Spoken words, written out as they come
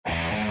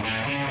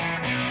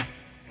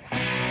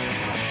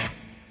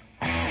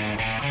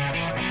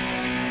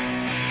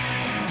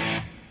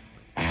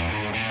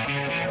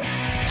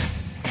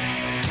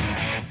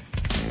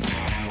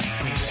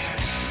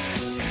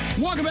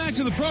Welcome back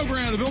to the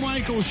program, The Bill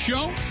Michaels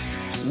Show.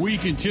 We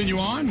continue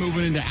on,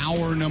 moving into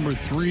hour number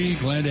 3.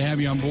 Glad to have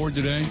you on board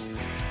today.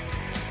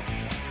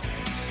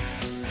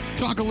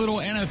 Talk a little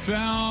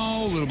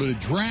NFL, a little bit of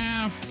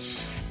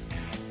draft.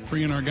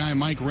 Bring in our guy,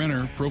 Mike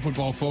Renner, Pro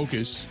Football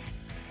Focus.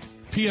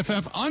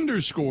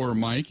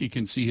 PFF_Mike. You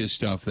can see his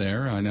stuff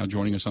there. Now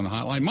joining us on the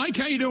hotline. Mike,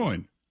 how you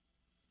doing?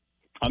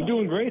 I'm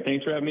doing great.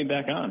 Thanks for having me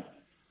back on.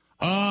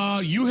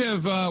 You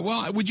have,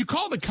 would you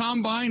call the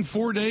Combine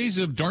 4 days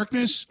of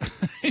darkness?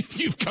 If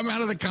you've come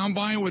out of the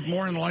Combine with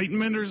more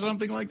enlightenment or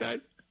something like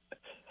that?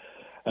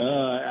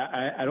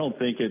 I don't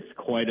think it's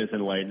quite as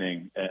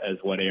enlightening as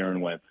what Aaron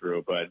went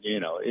through, but,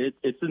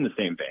 it's in the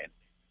same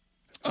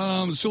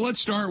vein. So let's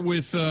start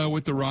with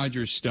the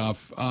Rodgers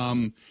stuff.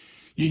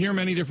 You hear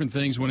many different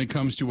things when it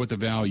comes to what the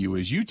value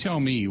is. You tell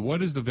me,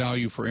 what is the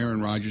value for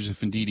Aaron Rodgers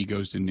if indeed he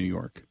goes to New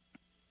York?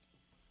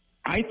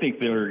 I think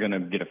they're going to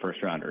get a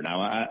first rounder.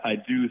 Now, I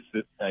do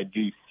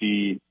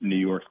see New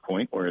York's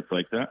point where it's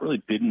like they're not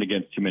really bidding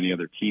against too many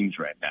other teams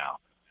right now.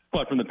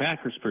 But from the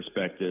Packers'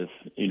 perspective,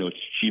 it's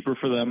cheaper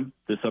for them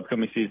this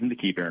upcoming season to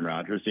keep Aaron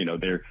Rodgers.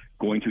 They're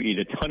going to eat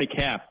a ton of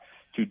cap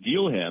to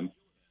deal him.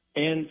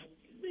 And,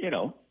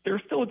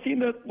 they're still a team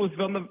that was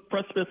on the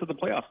precipice of the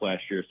playoffs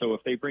last year. So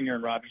if they bring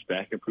Aaron Rodgers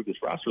back and improve this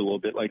roster a little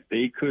bit, like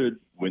they could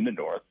win the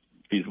North,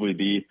 feasibly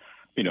be,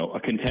 a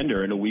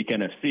contender in a weak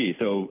NFC.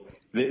 So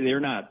they're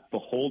not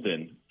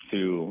beholden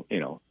to,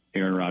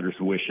 Aaron Rodgers'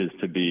 wishes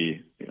to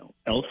be,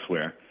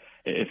 elsewhere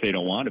if they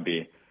don't want to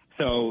be.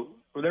 So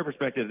from their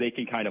perspective, they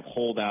can kind of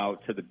hold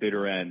out to the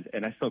bitter end.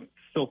 And I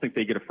still think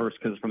they get a first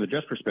because from the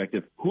Jets'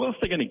 perspective, who else are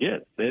they going to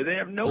get? They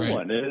have no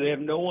one. They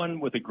have no one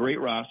with a great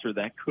roster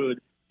that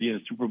could be in a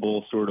Super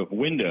Bowl sort of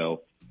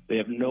window. They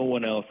have no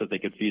one else that they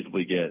could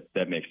feasibly get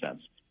that makes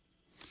sense.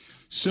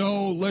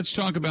 So let's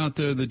talk about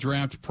the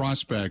draft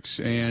prospects.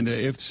 And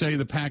if, say,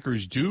 the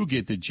Packers do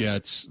get the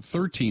Jets'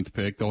 13th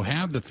pick, they'll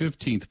have the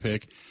 15th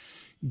pick.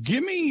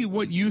 Give me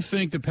what you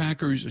think the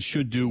Packers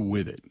should do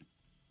with it.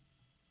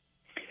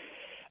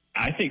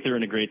 I think they're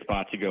in a great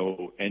spot to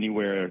go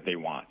anywhere they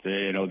want.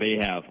 They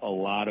have a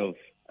lot of,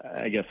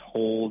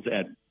 holes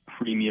at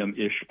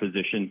premium-ish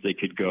positions. They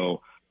could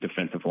go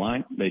defensive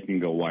line. They can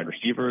go wide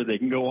receiver. They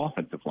can go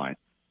offensive line.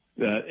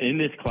 In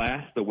this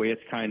class, the way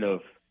it's kind of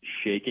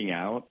shaking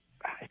out,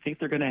 I think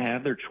they're going to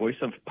have their choice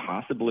of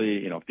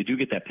possibly, if they do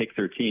get that pick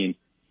 13,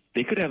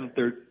 they could have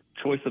their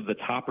choice of the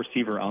top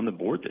receiver on the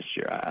board this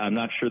year. I'm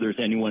not sure there's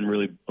anyone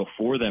really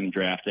before them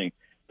drafting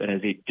that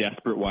has a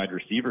desperate wide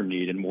receiver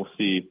need, and we'll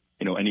see,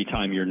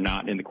 anytime you're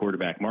not in the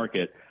quarterback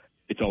market,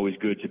 it's always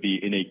good to be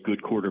in a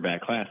good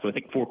quarterback class. So I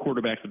think 4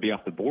 quarterbacks would be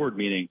off the board,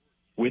 meaning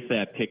with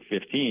that pick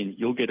 15,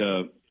 you'll get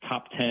a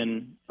top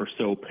 10 or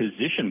so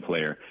position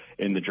player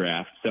in the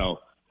draft. So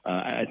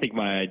I think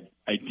my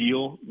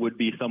ideal would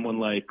be someone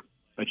like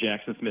a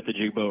Jackson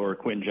Smith-Njigba or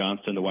Quentin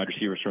Johnston, the wide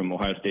receivers from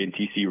Ohio State and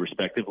TCU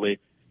respectively,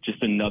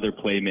 just another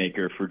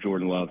playmaker for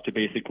Jordan Love to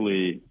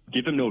basically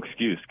give him no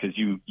excuse, because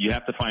you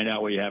have to find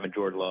out what you have in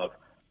Jordan Love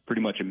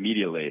pretty much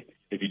immediately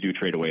if you do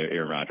trade away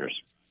Aaron Rodgers.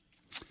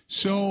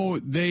 So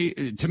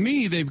to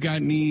me, they've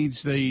got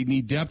needs. They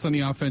need depth on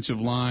the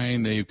offensive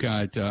line. They've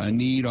got a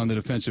need on the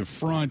defensive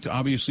front.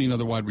 Obviously,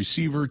 another wide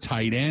receiver,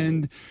 tight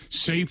end,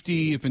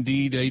 safety. If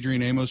indeed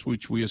Adrian Amos,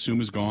 which we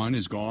assume is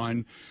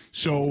gone.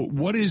 So,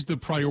 what is the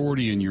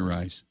priority in your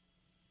eyes?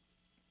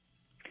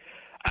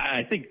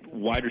 I think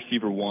wide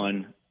receiver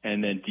 1,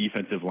 and then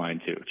defensive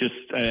line 2.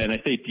 And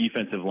I say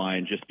defensive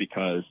line just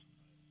because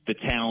the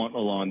talent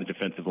along the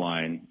defensive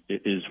line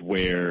is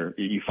where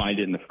you find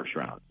it in the first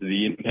round.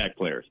 The impact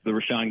players, the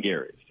Rashawn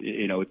Garys.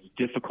 It's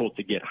difficult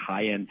to get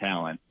high-end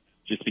talent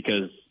just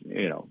because,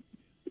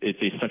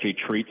 it's such a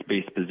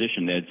traits-based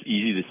position that it's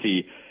easy to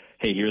see,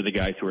 hey, here are the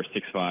guys who are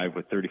 6'5"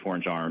 with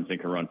 34-inch arms and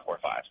can run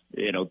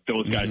 4.5.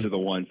 Those guys are the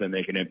ones that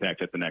make an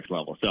impact at the next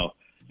level. So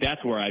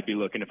that's where I'd be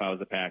looking if I was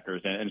the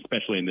Packers, and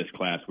especially in this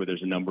class where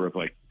there's a number of,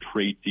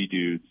 traitsy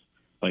dudes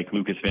like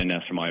Lucas Van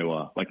Ness from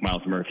Iowa, like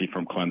Miles Murphy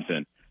from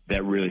Clemson,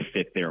 that really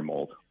fit their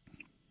mold.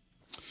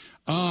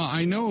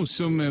 I know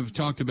some have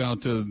talked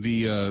about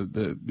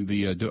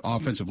the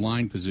offensive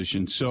line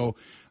position. So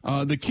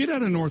the kid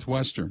out of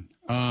Northwestern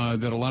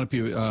that a lot of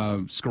people,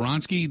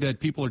 Skoronski, that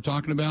people are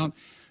talking about,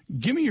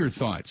 give me your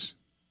thoughts.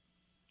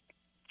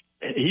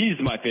 He's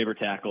my favorite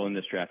tackle in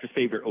this draft, his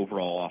favorite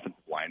overall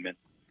offensive lineman.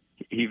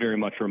 He very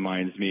much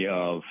reminds me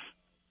of,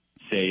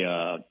 say,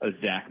 a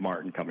Zach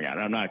Martin coming out.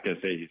 I'm not going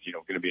to say he's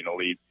going to be an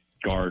elite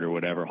guard or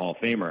whatever, Hall of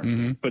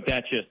Famer, but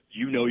that's just,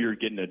 you're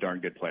getting a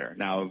darn good player.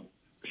 Now,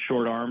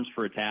 short arms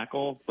for a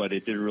tackle, but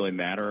it didn't really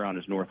matter on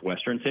his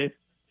Northwestern tape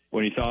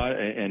when he saw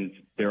it, and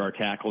there are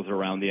tackles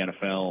around the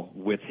NFL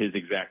with his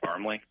exact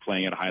arm length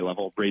playing at a high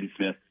level. Braden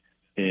Smith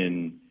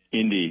in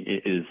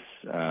Indy is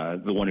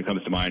the one who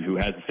comes to mind, who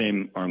has the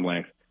same arm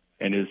length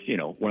and is,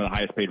 one of the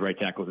highest paid right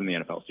tackles in the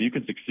NFL. So you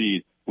can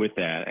succeed with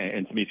that,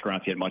 and to me,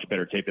 Skoronski had much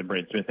better tape than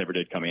Braden Smith ever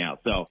did coming out.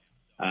 So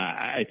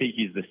I think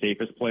he's the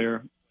safest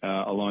player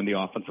along the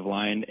offensive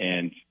line,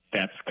 and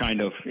that's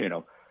kind of,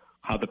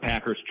 how the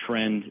Packers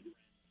trend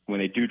when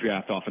they do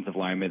draft offensive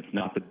linemen, it's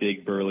not the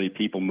big, burly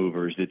people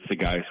movers. It's the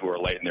guys who are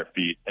light in their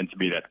feet, and to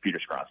me, that's Peter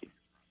Skronsky.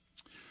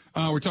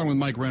 We're talking with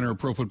Mike Renner,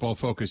 Pro Football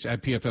Focus,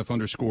 at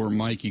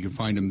PFF_Mike. You can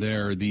find him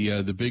there.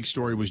 The big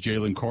story was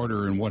Jalen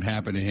Carter and what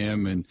happened to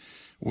him, and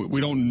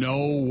we don't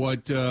know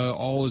what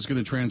all is going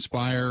to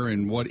transpire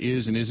and what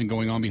is and isn't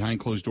going on behind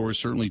closed doors.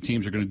 Certainly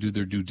teams are going to do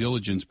their due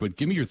diligence, but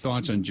give me your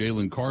thoughts on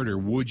Jalen Carter.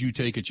 Would you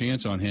take a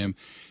chance on him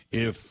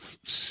if,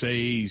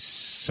 say,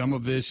 some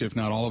of this, if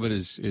not all of it,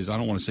 is I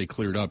don't want to say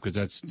cleared up because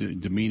that's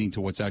demeaning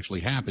to what's actually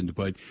happened,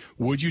 but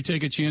would you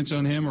take a chance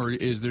on him, or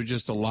is there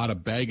just a lot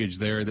of baggage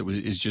there that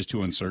is just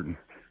too uncertain?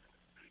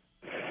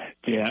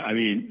 Yeah, I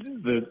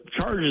mean, the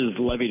charges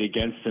levied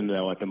against him,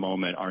 though, at the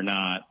moment are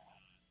not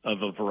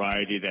of a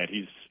variety that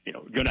he's,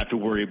 going to have to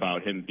worry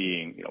about him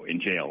being,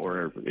 in jail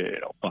or,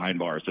 behind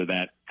bars, or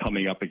that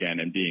coming up again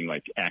and being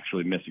like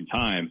actually missing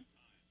time.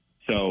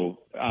 So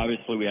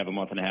obviously we have a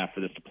month and a half for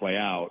this to play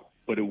out,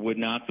 but it would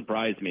not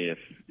surprise me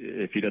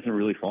if he doesn't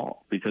really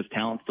fall, because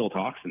talent still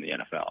talks in the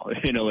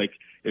NFL. Like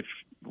if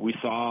we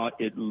saw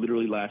it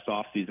literally last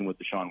offseason with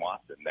Deshaun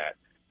Watson, that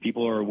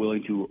people are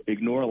willing to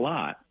ignore a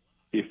lot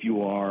if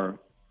you are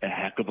a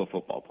heck of a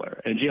football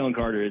player. And Jalen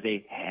Carter is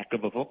a heck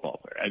of a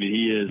football player. I mean,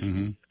 he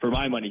is, for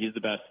my money, he's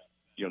the best,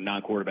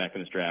 non-quarterback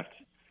in this draft.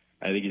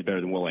 I think he's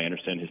better than Will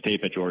Anderson. His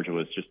tape at Georgia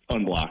was just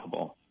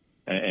unblockable.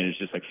 And it's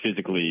just like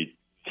physically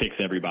ticks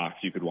every box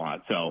you could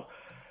want. So,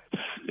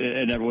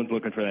 and everyone's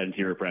looking for that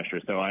interior pressure.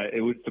 So it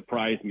would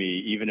surprise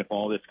me, even if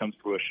all this comes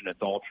to fruition,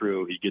 it's all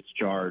true, he gets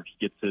charged,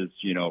 gets his,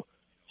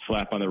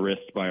 slap on the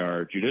wrist by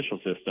our judicial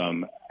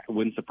system. It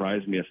wouldn't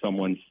surprise me if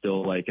someone's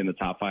still like in the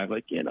top 5,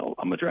 like, I'm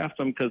going to draft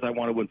him because I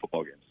want to win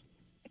football games.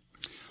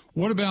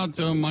 What about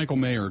Michael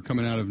Mayer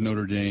coming out of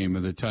Notre Dame,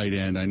 the tight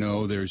end? I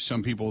know there's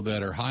some people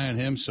that are high on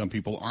him. Some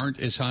people aren't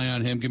as high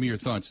on him. Give me your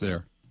thoughts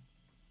there.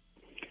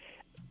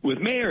 With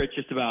Mayer, it's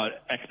just about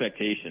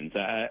expectations.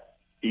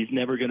 He's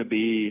never going to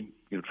be,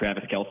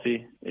 Travis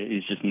Kelce.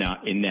 He's just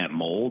not in that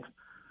mold.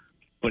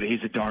 But he's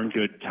a darn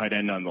good tight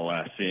end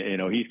nonetheless.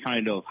 He's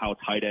kind of how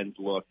tight ends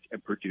looked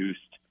and produced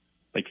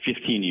like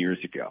 15 years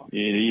ago.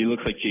 He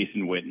looks like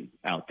Jason Witten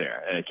out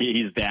there.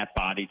 He's that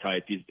body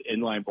type. He's the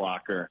inline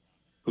blocker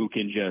who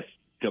can just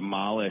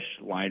demolish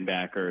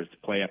linebackers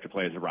play after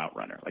play as a route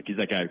runner. Like he's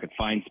that guy who can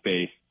find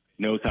space,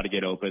 knows how to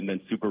get open,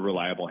 then super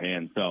reliable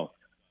hands. So,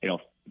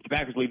 if the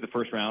Packers leave the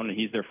first round and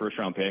he's their first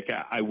round pick,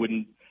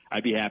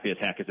 I'd be happy as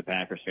heck as a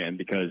Packers fan,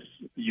 because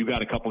you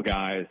got a couple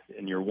guys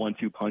in your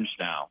 1-2 punch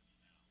now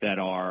that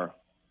are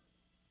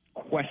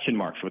question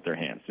marks with their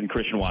hands, and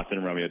Christian Watson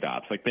and Romeo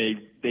Doubs. Like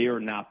they are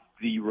not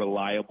the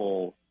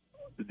reliable,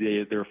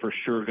 they're for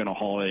sure going to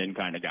haul it in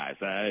kind of guys.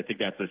 I think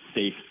that's a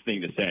safe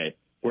thing to say.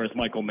 Whereas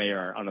Michael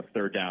Mayer on a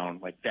third down,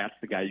 like that's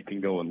the guy you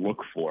can go and look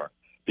for,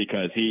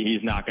 because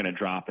he's not going to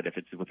drop it if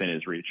it's within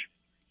his reach.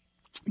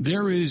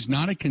 There is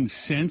not a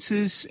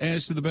consensus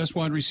as to the best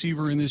wide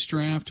receiver in this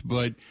draft,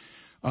 but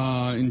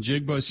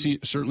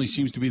Njigba certainly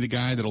seems to be the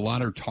guy that a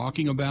lot are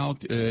talking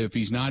about. If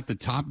he's not the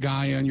top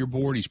guy on your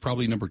board, he's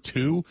probably number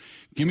 2.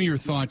 Give me your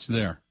thoughts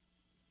there.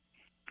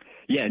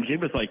 Yeah,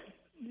 Njigba's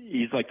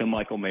he's like the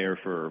Michael Mayer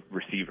for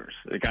receivers,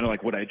 kind of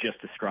like what I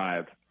just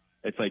described.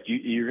 It's like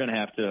you're going to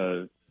have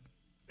to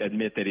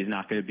admit that he's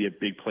not going to be a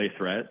big play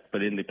threat,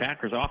 but in the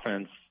Packers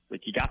offense,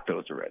 like you got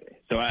those already.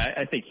 So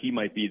I think he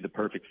might be the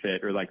perfect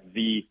fit, or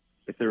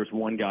if there's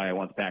one guy I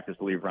want the Packers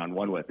to leave round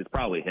 1 with, it's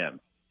probably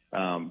him.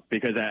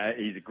 Because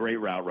he's a great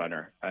route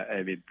runner.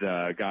 I mean,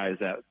 the guys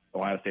at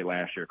Ohio State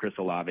last year, Chris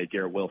Olave,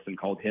 Garrett Wilson,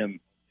 called him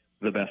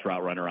the best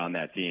route runner on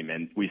that team.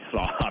 And we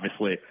saw,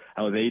 obviously,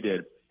 how they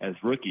did as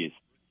rookies.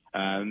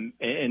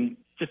 And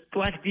just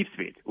lack of deep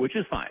speed, which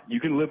is fine. You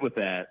can live with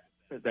that.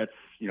 That's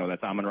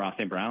Amon-Ra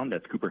St. Brown.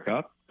 That's Cooper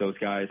Kupp. Those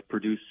guys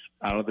produce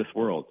out of this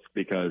world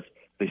because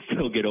they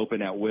still get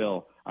open at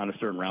will on a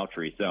certain route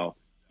tree. So,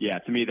 yeah,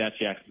 to me, that's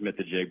Jackson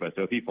Smith-Njigba.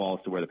 So if he falls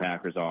to where the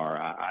Packers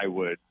are,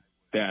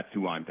 that's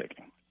who I'm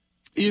picking.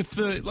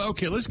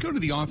 Okay, let's go to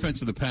the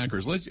offense of the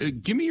Packers.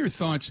 Give me your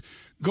thoughts.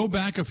 Go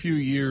back a few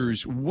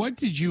years. What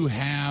did you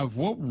have?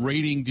 What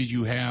rating did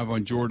you have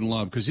on Jordan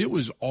Love? Because it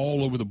was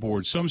all over the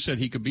board. Some said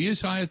he could be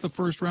as high as the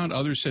first round.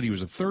 Others said he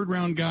was a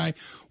third-round guy.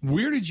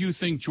 Where did you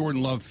think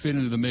Jordan Love fit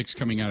into the mix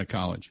coming out of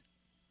college?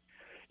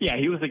 Yeah,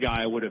 he was a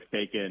guy I would have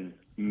taken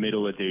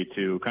middle of day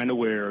 2, kind of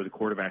where the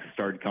quarterbacks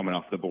started coming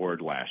off the board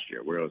last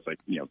year, where it was like,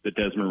 the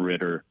Desmond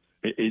Ridder.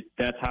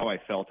 That's how I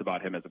felt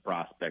about him as a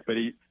prospect. But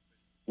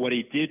what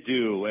he did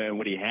do and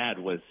what he had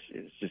was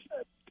just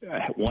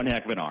one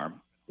heck of an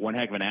arm, one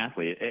heck of an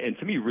athlete, and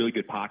to me, really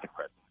good pocket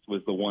presence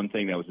was the one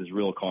thing that was his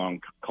real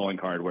calling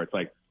card, where it's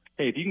like,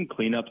 hey, if you can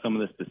clean up some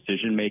of this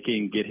decision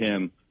making, get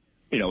him,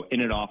 in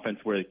an offense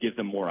where it gives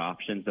him more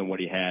options than what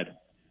he had,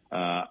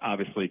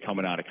 obviously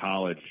coming out of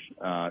college,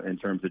 in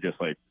terms of just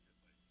like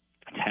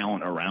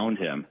talent around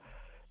him,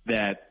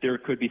 that there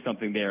could be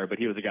something there. But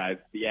he was a guy,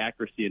 the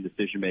accuracy and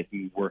decision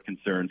making were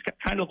concerns,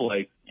 kind of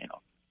like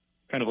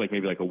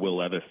maybe like a Will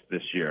Levis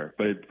this year,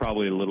 but it's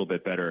probably a little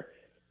bit better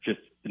just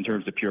in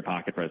terms of pure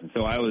pocket presence.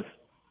 So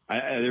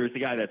there was a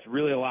guy that's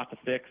really a lot to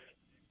fix,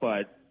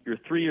 but you're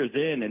 3 years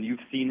in and you've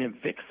seen him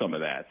fix some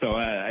of that. So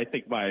I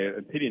think my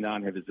opinion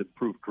on him has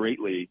improved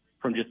greatly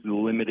from just the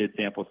limited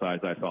sample size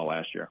I saw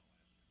last year.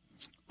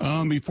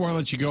 Before I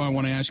let you go, I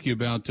want to ask you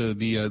about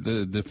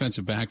the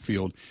defensive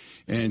backfield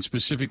and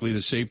specifically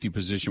the safety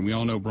position. We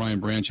all know Brian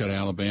Branch out of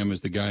Alabama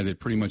is the guy that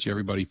pretty much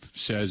everybody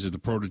says is the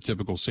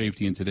prototypical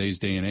safety in today's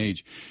day and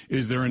age.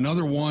 Is there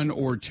another one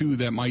or two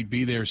that might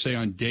be there, say,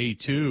 on day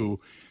two,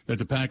 that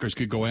the Packers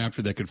could go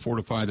after that could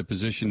fortify the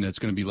position that's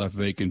going to be left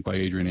vacant by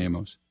Adrian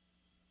Amos?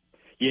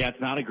 Yeah,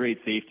 it's not a great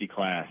safety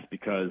class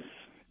because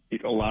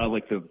a lot of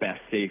the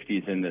best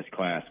safeties in this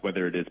class,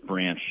 whether it is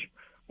Branch,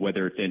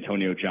 whether it's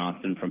Antonio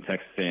Johnson from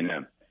Texas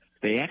A&M,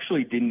 they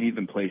actually didn't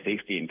even play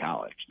safety in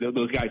college.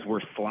 Those guys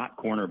were slot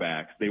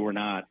cornerbacks. They were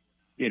not,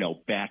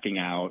 backing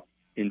out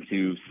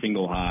into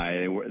single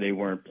high. They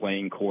weren't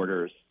playing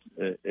quarters,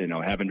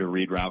 having to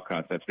read route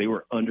concepts. They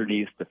were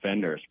underneath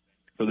defenders.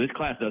 So this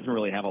class doesn't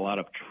really have a lot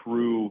of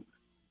true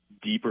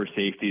deeper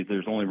safeties.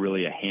 There's only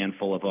really a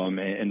handful of them.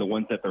 And the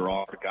ones that there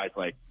are guys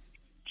like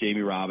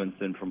Jamie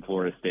Robinson from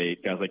Florida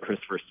State, guys like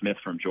Christopher Smith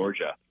from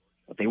Georgia.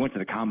 But they went to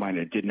the combine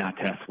and it did not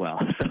test well.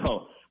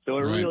 So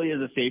it really is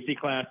a safety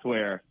class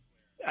where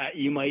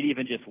you might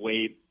even just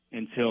wait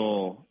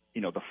until,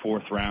 the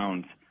fourth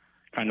round,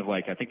 kind of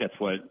like, I think that's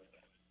what,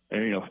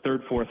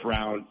 third, fourth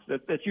round,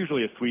 that's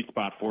usually a sweet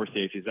spot for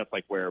safeties. That's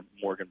like where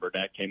Morgan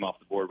Burnett came off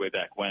the board way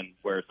back when,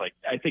 where it's like,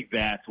 I think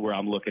that's where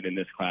I'm looking in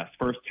this class.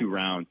 First two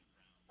rounds,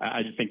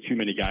 I just think too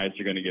many guys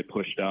are going to get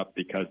pushed up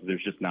because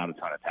there's just not a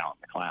ton of talent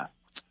in the class.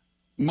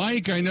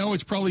 Mike, I know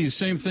it's probably the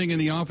same thing in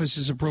the office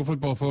as a Pro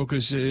Football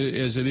Focus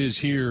as it is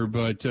here,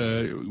 but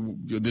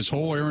this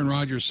whole Aaron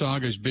Rodgers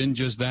saga has been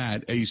just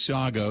that, a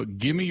saga.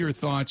 Give me your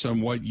thoughts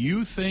on what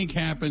you think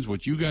happens,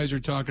 what you guys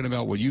are talking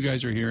about, what you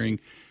guys are hearing.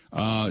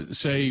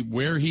 Say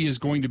where he is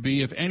going to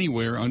be, if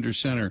anywhere, under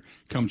center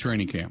come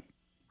training camp.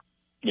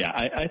 Yeah,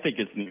 I think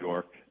it's New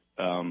York.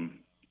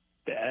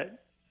 That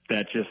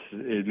just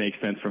it makes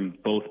sense from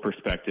both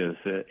perspectives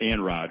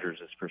and Rodgers'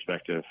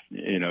 perspective.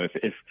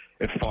 If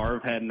Favre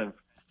hadn't have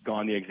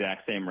gone the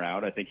exact same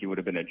route, I think he would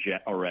have been a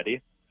Jet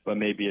already. But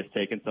maybe it's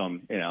taken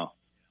some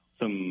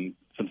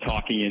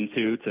talking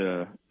into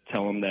to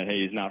tell him that,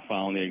 hey, he's not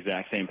following the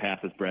exact same path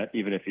as Brett,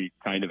 even if he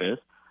kind of is.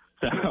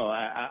 So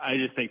I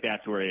just think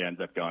that's where he ends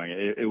up going.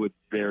 It would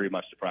very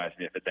much surprise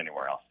me if it's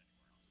anywhere else.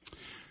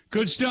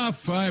 Good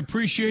stuff. I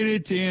appreciate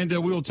it, and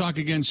we will talk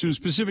again soon,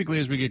 specifically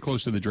as we get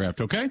close to the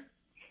draft, okay?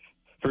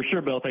 For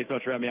sure, Bill. Thanks so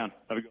much for having me on.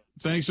 Have a good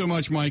one. Thanks so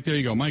much, Mike. There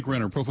you go. Mike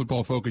Renner, Pro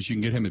Football Focus. You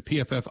can get him at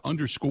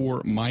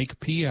PFF_Mike,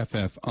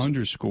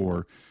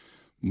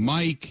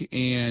 PFF_Mike,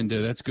 and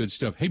that's good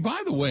stuff. Hey,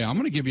 by the way, I'm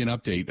going to give you an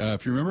update.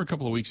 If you remember a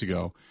couple of weeks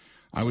ago,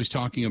 I was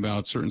talking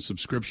about certain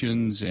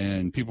subscriptions,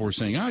 and people were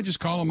saying, just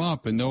call them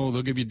up, and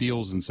they'll give you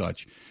deals and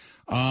such.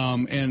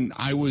 And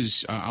I'm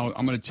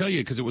going to tell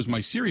you, because it was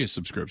my Sirius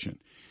subscription,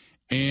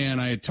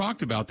 and I had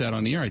talked about that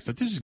on the air. I thought,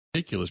 this is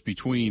ridiculous,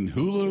 between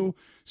Hulu,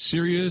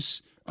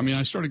 Sirius.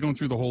 I started going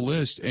through the whole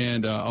list,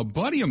 and a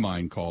buddy of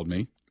mine called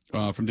me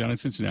from down in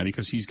Cincinnati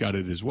because he's got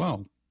it as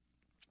well.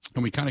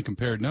 And we kind of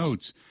compared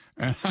notes,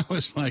 and I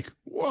was like,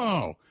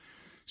 whoa.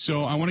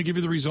 So I want to give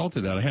you the result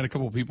of that. I had a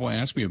couple of people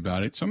ask me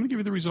about it, so I'm going to give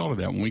you the result of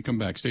that when we come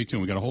back. Stay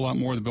tuned. We got a whole lot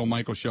more of the Bill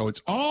Michaels Show.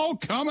 It's all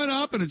coming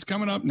up, and it's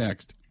coming up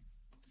next.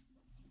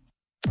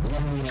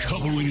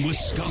 Covering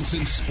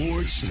Wisconsin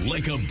sports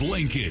like a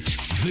blanket.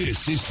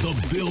 This is the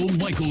Bill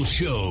Michaels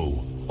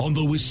Show on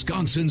the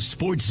Wisconsin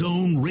Sports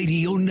Zone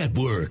Radio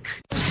Network.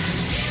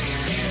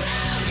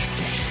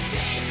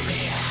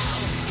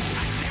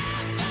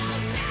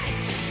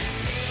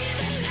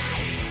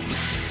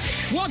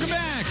 Welcome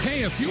back.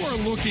 Hey, if you are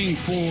looking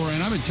for,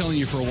 and I've been telling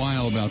you for a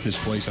while about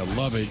this place, I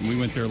love it. We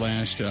went there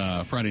last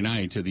Friday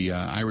night to the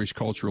Irish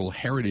Cultural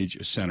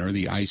Heritage Center,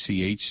 the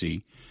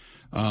ICHC.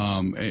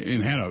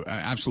 And had an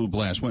absolute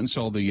blast. Went and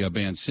saw the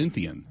band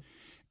Thielen,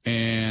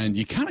 and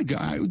you kind of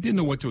I didn't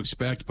know what to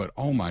expect, but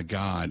oh my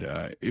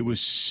God, it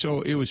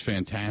was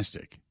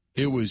fantastic.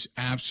 It was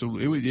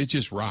it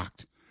just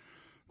rocked.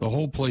 The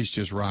whole place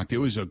just rocked. It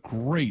was a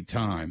great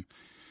time.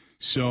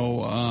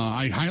 So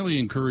I highly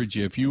encourage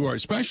you, if you are,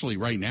 especially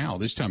right now,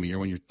 this time of year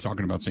when you're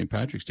talking about St.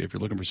 Patrick's Day, if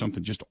you're looking for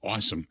something just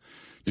awesome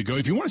to go.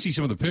 If you want to see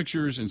some of the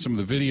pictures and some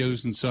of the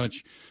videos and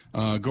such,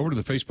 go over to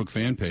the Facebook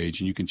fan page,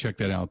 and you can check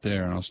that out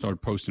there. And I'll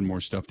start posting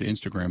more stuff to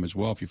Instagram as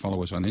well if you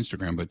follow us on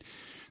Instagram. But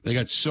they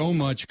got so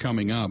much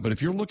coming up. But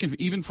if you're looking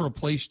even for a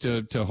place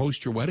to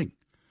host your wedding,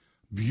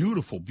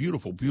 beautiful,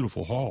 beautiful,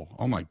 beautiful hall.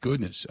 Oh, my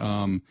goodness.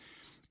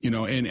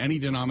 In any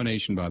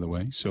denomination, by the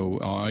way. So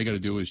all you got to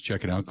do is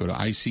check it out. Go to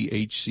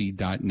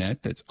ICHC.net.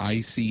 That's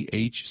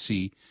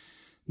ICHC.net,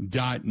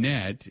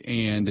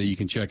 and you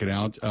can check it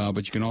out.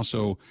 But you can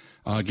also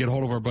get a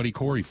hold of our buddy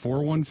Corey,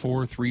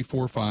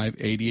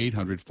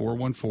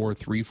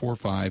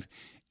 414-345-8800,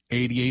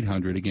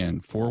 414-345-8800.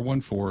 Again,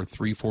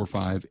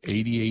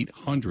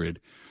 414-345-8800.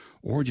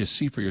 Or just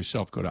see for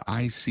yourself. Go to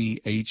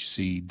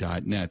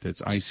ICHC.net.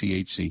 That's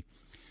ICHC.net.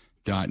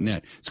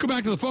 Let's go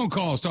back to the phone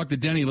calls. Talk to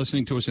Denny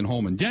listening to us in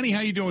Holman. Denny,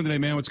 how you doing today,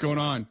 man? What's going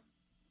on?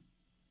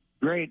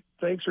 Great.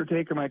 Thanks for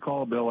taking my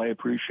call, Bill. I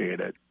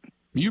appreciate it.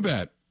 You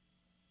bet.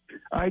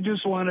 I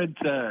just wanted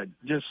to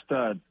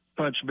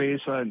touch base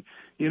on,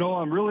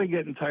 I'm really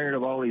getting tired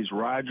of all these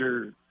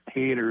Rodgers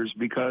haters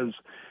because,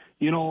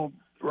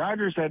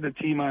 Rodgers had the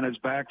team on his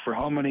back for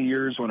how many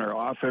years when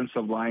our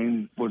offensive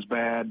line was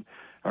bad,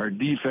 our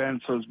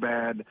defense was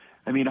bad.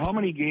 I mean, how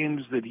many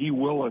games did he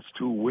will us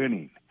to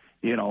winning,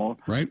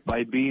 right,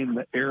 by being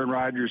the Aaron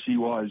Rodgers he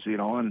was,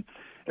 and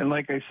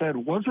like I said,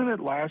 wasn't it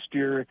last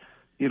year,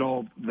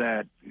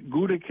 that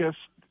Gutekunst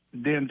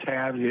didn't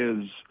have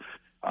his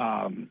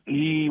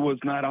he was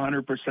not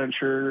 100%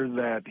 sure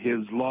that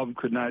his Love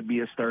could not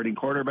be a starting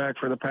quarterback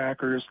for the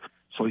Packers,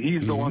 so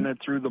he's the one that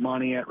threw the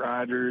money at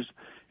Rodgers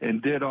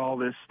and did all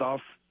this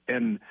stuff,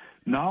 and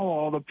now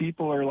all the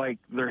people are like,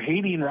 they're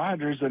hating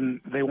Rodgers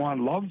and they want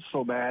Love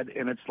so bad,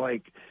 and it's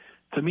like,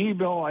 to me,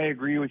 Bill, I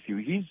agree with you.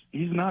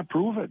 He's not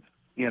proven,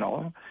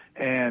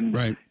 and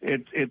right.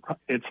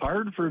 It's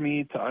hard for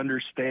me to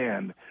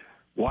understand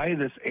why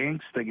this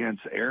angst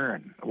against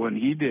Aaron when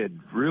he did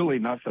really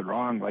nothing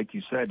wrong. Like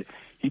you said,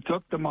 he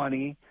took the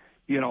money,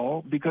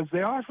 because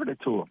they offered it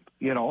to him,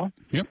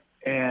 Yep.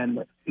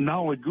 And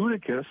now with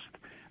Gutekunst,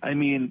 I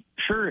mean,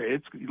 sure,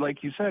 it's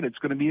like you said, it's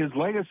going to be his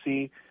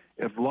legacy.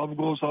 If Love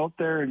goes out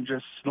there and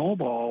just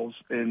snowballs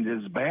and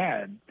is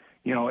bad,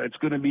 it's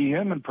going to be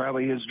him and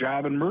probably his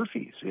job in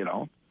Murphy's,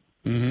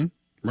 Mm-hmm.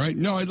 Right.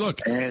 No,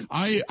 look,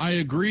 I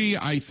agree.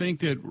 I think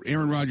that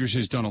Aaron Rodgers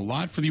has done a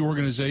lot for the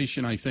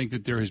organization. I think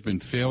that there has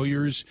been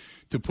failures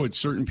to put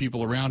certain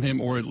people around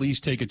him or at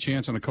least take a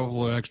chance on a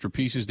couple of extra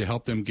pieces to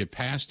help them get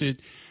past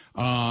it.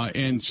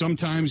 And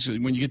sometimes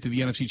when you get to the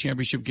NFC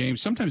Championship game,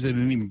 sometimes they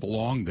didn't even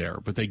belong there,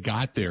 but they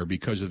got there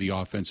because of the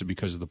offense and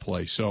because of the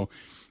play. So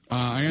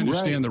I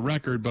understand the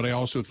record, but I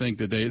also think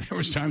that there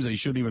was times they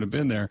shouldn't even have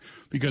been there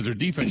because their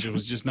defense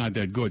was just not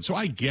that good. So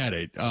I get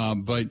it.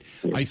 But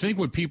I think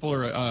what people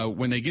are,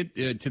 when they get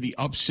to the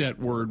upset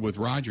word with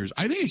Rodgers,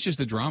 I think it's just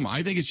the drama.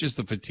 I think it's just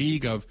the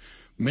fatigue of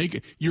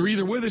you're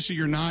either with us or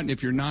you're not. And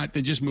if you're not,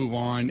 then just move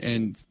on.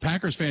 And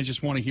Packers fans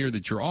just want to hear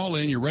that you're all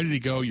in, you're ready to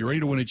go, you're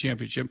ready to win a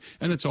championship.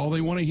 And that's all they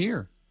want to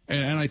hear.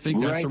 And I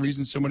think that's the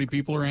reason so many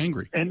people are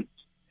angry. And,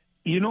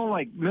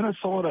 like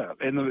Minnesota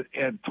and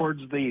towards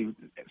the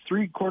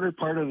three-quarter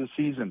part of the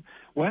season,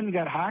 went and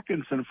got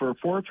Hawkinson for a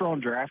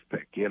fourth-round draft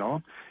pick,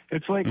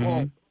 It's like,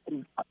 well,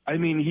 I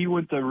mean, he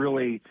went to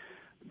really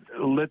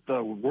lit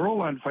the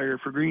world on fire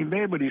for Green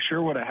Bay, but he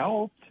sure would have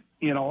helped,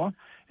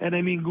 And,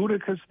 I mean,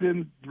 Gutekunst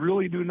didn't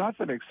really do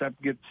nothing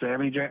except get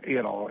Sammy,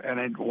 and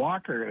then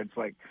Walker. It's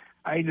like,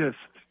 I just,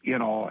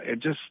 it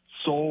just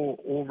so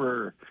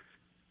over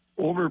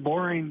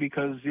boring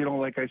because,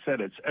 like I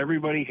said, it's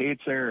everybody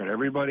hates Aaron.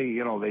 Everybody,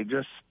 and I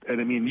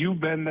mean,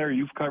 you've been there.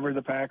 You've covered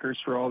the Packers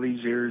for all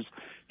these years.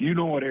 You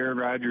know what Aaron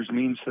Rodgers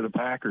means to the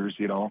Packers,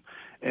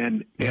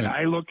 And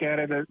I look at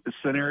it as a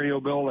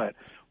scenario, Bill, that,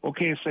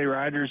 okay, say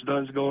Rodgers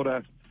does go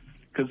to,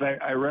 because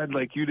I read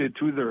like you did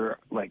too, they're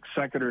like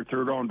second or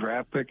third round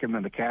draft pick and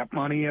then the cap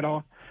money,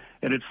 and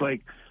it's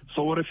like,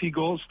 so what if he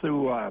goes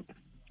to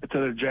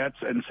the Jets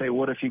and say,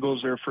 what if he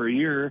goes there for a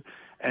year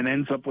and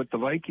ends up with the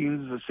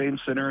Vikings, the same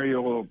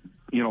scenario,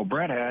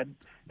 Brett had,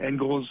 and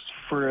goes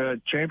for a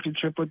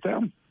championship with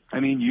them? I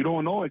mean, you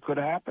don't know. It could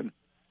happen.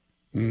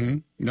 Mm-hmm.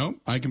 No,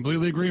 I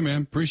completely agree,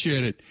 man.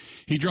 Appreciate it.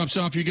 He drops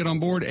off. You get on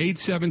board.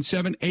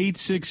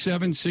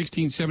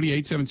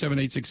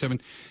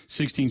 877-867-1670,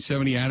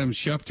 877-867-1670. Adam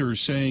Schefter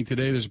is saying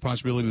today there's a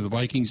possibility the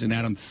Vikings and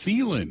Adam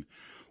Thielen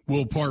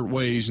will part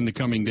ways in the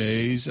coming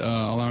days,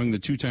 allowing the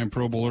two-time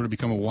Pro Bowler to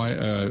become a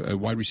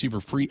wide receiver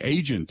free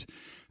agent.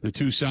 The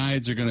two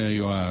sides are going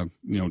to,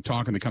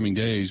 talk in the coming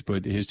days,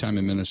 but his time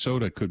in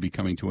Minnesota could be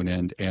coming to an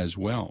end as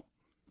well.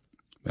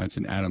 That's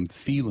an Adam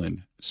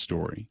Thielen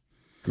story.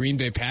 Green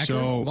Bay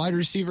Packers wide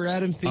receiver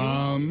Adam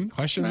Thielen?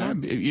 Question mark?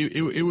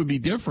 It would be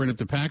different if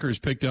the Packers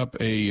picked up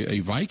a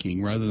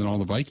Viking rather than all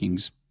the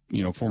Vikings,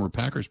 former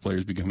Packers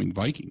players becoming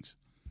Vikings.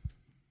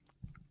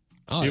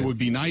 It would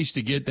be nice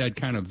to get that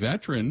kind of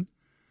veteran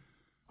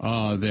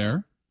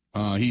there.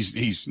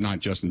 He's not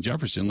Justin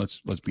Jefferson,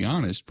 let's be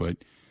honest, but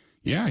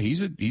yeah, he's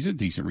a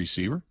decent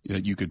receiver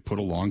that you could put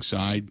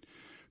alongside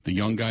the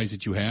young guys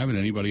that you have and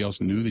anybody else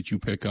new that you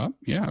pick up.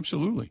 Yeah,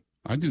 absolutely.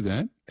 I'd do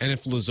that. And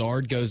if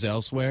Lazard goes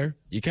elsewhere,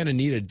 you kind of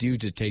need a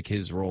dude to take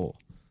his role.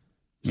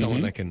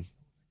 Someone that can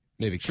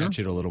maybe catch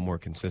it a little more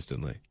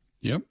consistently.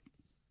 Yep,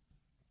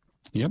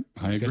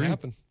 I agree. Could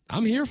happen.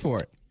 I'm here for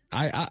it.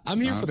 I'm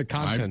here for the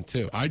content,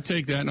 too. I'd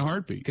take that in a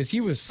heartbeat. Because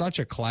he was such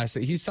a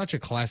classic. He's such a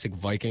classic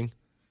Viking,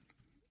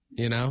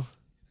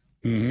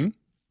 Mm-hmm.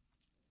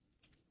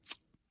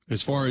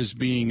 As far as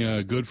being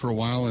good for a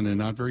while and then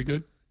not very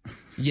good?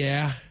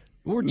 Yeah.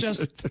 Or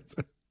just...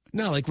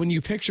 No, like when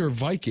you picture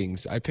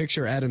Vikings, I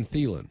picture Adam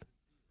Thielen.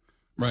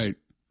 Right.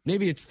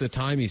 Maybe it's the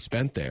time he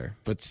spent there,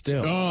 but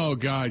still. Oh,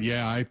 God,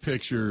 yeah. I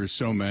picture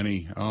so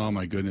many. Oh,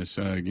 my goodness.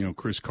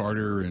 Chris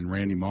Carter and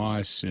Randy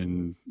Moss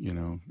and,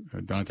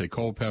 Dante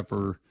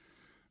Culpepper,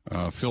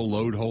 Phil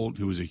Lodeholt,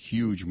 who was a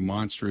huge,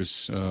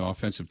 monstrous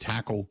offensive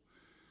tackle.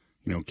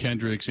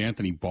 Kendricks,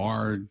 Anthony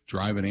Barr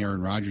driving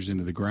Aaron Rodgers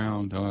into the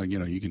ground.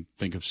 You can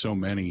think of so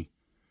much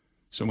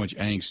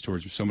angst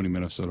towards so many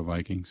Minnesota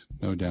Vikings,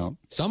 no doubt.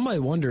 Some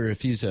might wonder if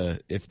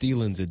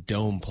Thielen's a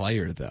dome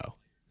player, though.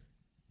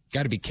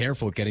 Got to be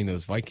careful getting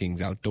those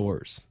Vikings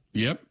outdoors.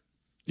 Yep.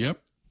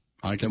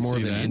 I can They're more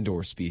see of an that.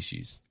 indoor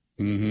species.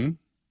 Mm-hmm.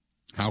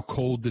 How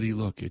cold did he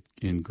look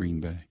in Green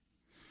Bay?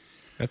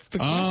 That's the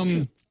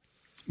question.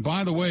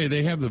 By the way,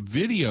 they have the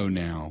video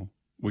now,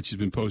 which has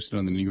been posted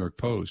on the New York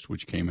Post,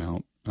 which came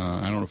out.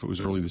 I don't know if it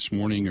was early this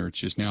morning or it's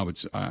just now,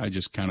 but I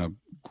just kind of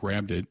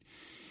grabbed it.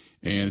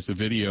 And it's the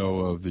video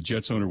of the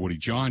Jets owner Woody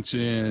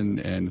Johnson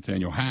and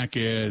Nathaniel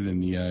Hackett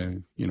and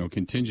the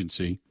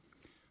contingency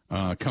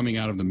coming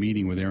out of the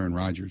meeting with Aaron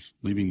Rodgers,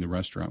 leaving the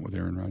restaurant with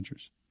Aaron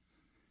Rodgers.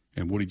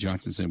 And Woody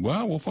Johnson saying,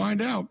 well, we'll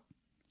find out.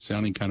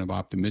 Sounding kind of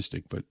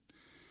optimistic, but,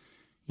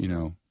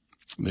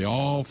 they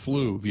all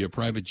flew via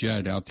private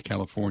jet out to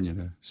California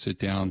to sit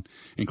down,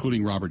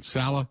 including Robert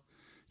Saleh,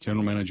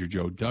 General Manager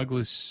Joe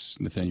Douglas,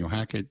 Nathaniel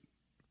Hackett,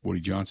 Woody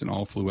Johnson,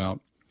 all flew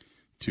out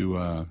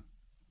to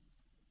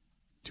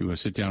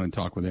sit down and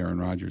talk with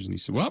Aaron Rodgers. And he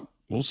said, well,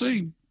 we'll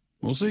see.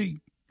 So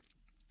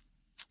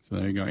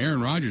there you go.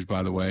 Aaron Rodgers,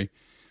 by the way,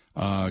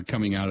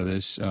 coming out of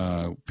this,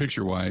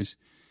 picture-wise,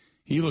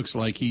 he looks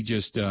like he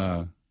just,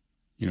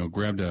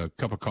 grabbed a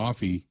cup of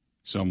coffee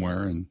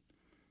somewhere, and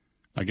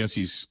I guess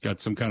he's got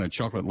some kind of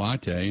chocolate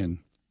latte and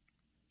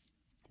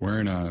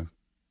wearing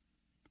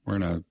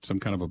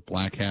some kind of a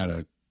black hat,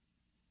 a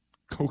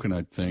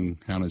coconut thing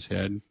on his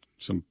head,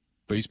 some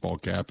baseball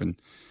cap, and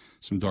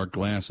some dark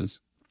glasses.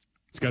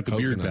 He's got the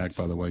beard back,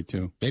 by the way,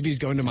 too. Maybe he's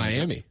going to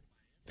Miami.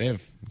 They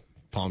have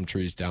palm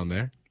trees down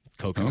there.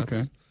 Coconuts.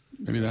 Okay.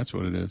 Maybe that's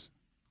what it is.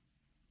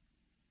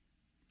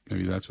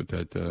 Maybe that's what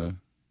that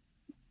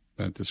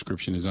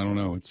description is. I don't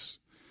know. It's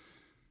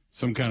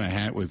some kind of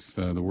hat with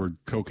the word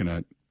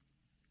coconut.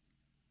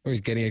 Or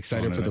he's getting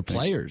excited for the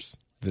players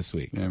this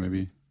week. Yeah,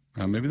 maybe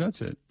that's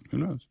it. Who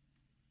knows?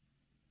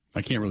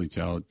 I can't really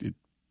tell. It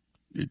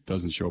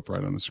doesn't show up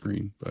right on the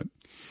screen. But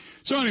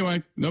so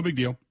anyway, no big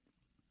deal.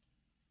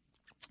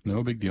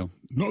 No big deal.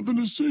 Nothing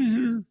to see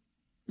here.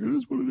 It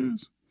is what it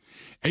is.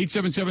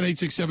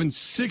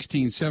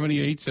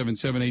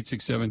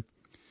 877-867-1670,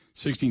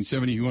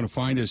 877-867-1670. If you want to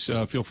find us,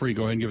 feel free.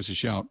 Go ahead and give us a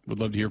shout. We'd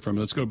love to hear from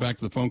you. Let's go back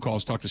to the phone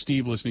calls. Talk to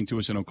Steve listening to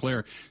us in Eau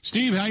Claire.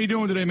 Steve, how you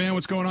doing today, man?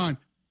 What's going on?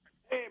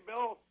 Hey,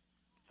 Bill.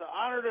 It's an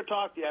honor to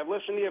talk to you. I've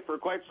listened to you for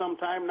quite some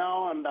time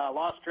now and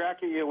lost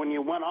track of you when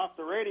you went off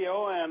the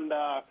radio and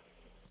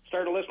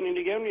started listening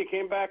to you again when you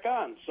came back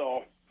on.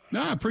 So,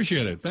 no, I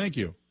appreciate it. Thank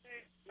you.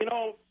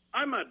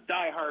 I'm a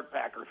diehard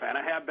Packer fan.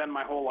 I have been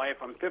my whole life.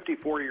 I'm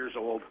 54 years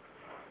old.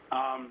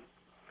 I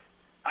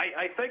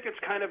think it's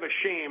kind of a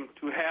shame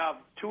to have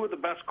two of the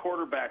best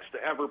quarterbacks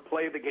to ever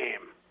play the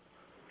game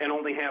and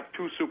only have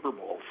 2 Super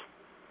Bowls.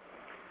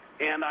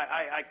 And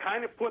I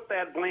kind of put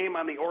that blame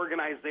on the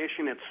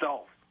organization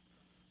itself.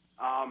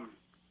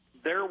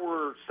 There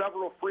were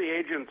several free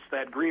agents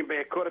that Green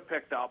Bay could have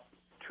picked up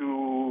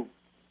to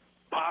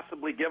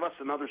possibly give us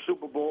another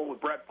Super Bowl with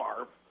Brett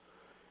Favre.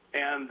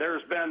 And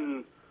there's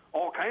been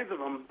all kinds of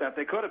them that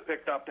they could have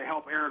picked up to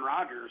help Aaron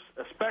Rodgers,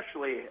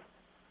 especially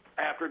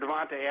after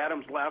Devontae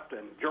Adams left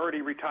and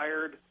Jordy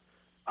retired.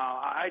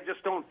 I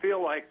just don't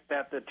feel like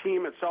that the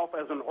team itself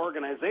as an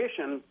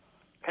organization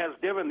has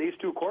given these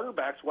 2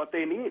 quarterbacks what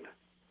they need.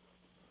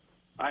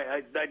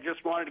 I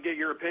just wanted to get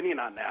your opinion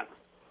on that.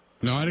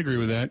 No, I'd agree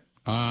with that.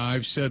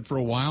 I've said for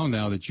a while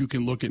now that you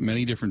can look at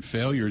many different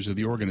failures of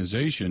the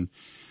organization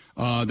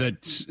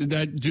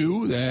that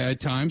do at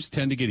times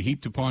tend to get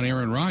heaped upon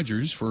Aaron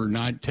Rodgers for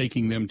not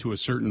taking them to a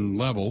certain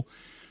level.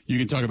 You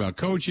can talk about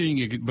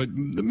coaching, but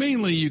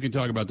mainly you can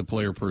talk about the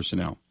player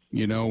personnel.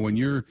 When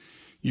you're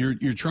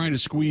trying to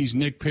squeeze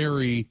Nick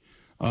Perry,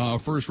 a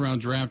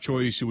first-round draft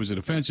choice who was a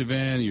defensive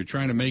end, you're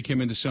trying to make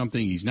him into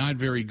something. He's not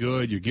very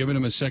good. You're giving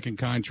him a second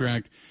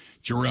contract.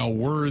 Jarrell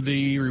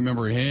Worthy,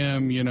 remember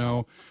him?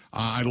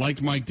 I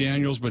liked Mike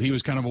Daniels, but he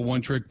was kind of a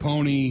one-trick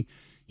pony.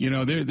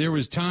 There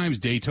was times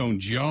Dayton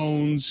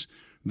Jones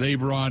they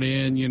brought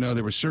in.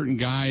 There were certain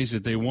guys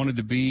that they wanted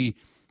to be,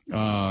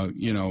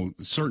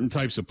 certain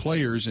types of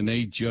players, and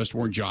they just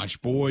weren't. Josh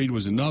Boyd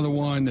was another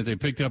one that they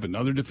picked up,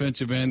 another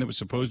defensive end that was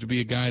supposed to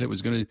be a guy that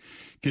was going to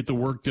get the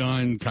work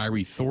done.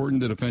 Kyrie Thornton,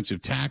 the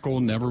defensive tackle,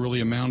 never really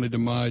amounted to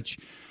much.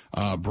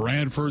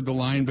 Bradford, the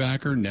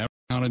linebacker, never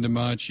amounted to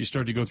much. You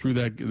start to go through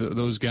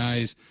those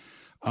guys.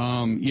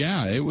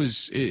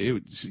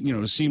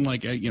 It seemed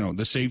like,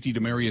 the safety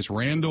Demarius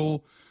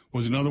Randall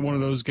was another one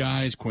of those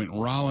guys. Quentin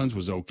Rollins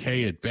was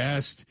okay at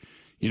best.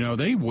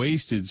 They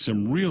wasted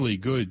some really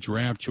good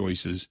draft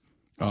choices,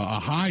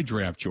 high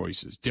draft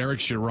choices. Derek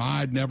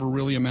Sherrod never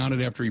really amounted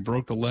after he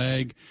broke the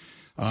leg.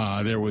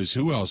 There was,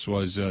 who else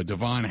was,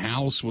 Devon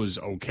House was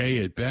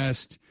okay at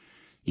best.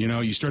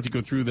 You start to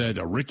go through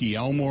that. Ricky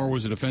Elmore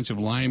was a defensive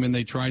lineman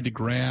they tried to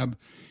grab.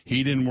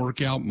 He didn't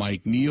work out.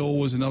 Mike Neal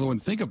was another one.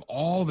 Think of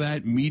all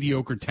that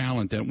mediocre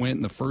talent that went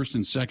in the first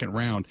and second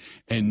round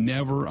and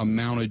never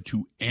amounted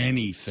to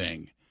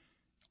anything.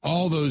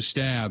 All those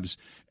stabs,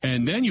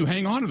 And then you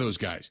hang on to those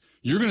guys.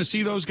 You're going to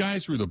see those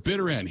guys through the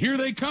bitter end. Here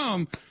they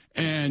come,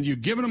 and you're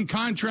giving them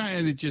contract,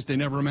 and they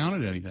never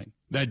amounted to anything.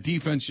 That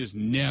defense just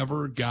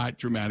never got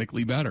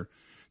dramatically better.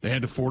 They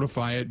had to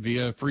fortify it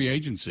via free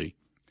agency.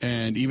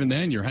 And even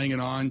then, you're hanging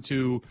on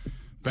to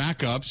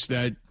backups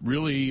that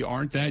really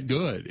aren't that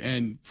good.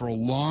 And for a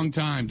long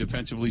time,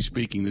 defensively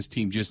speaking, this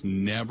team just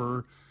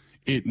never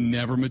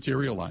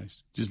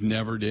materialized. Just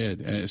never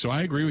did. So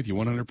I agree with you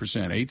 100%.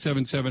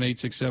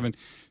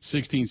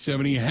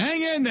 877-867-1670.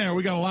 Hang in there.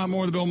 We got a lot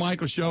more of the Bill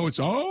Michaels Show. It's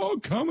all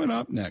coming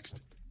up next.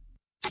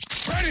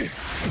 Ready?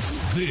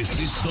 This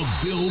is the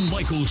Bill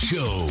Michaels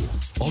Show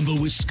on the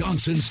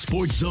Wisconsin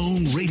Sports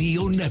Zone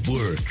Radio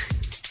Network.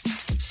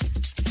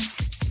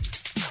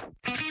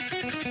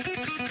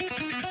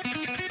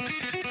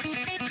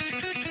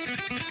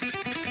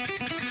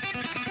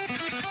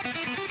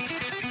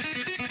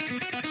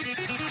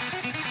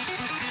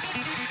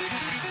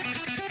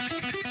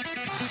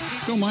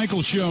 Bill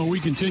Michaels Show. We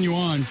continue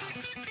on.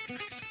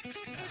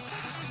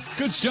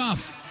 Good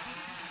stuff.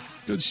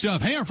 Good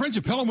stuff. Hey, our friends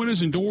at Pella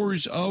Windows and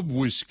Doors of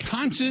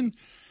Wisconsin.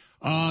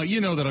 You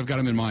know that I've got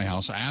them in my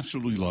house. I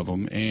absolutely love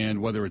them.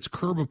 And whether it's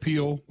curb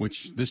appeal,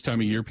 which this time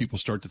of year people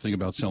start to think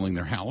about selling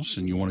their house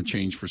and you want to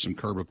change for some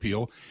curb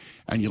appeal,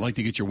 and you'd like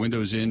to get your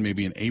windows in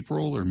maybe in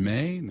April or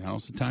May,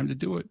 now's the time to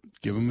do it.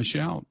 Give them a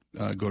shout.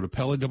 Go to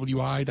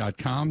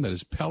PellaWI.com. That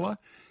is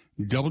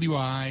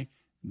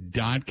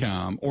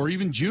PellaWI.com. Or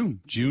even June.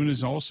 June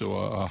is also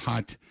a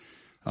hot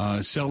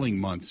selling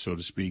month, so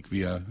to speak,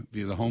 via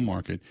the home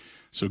market.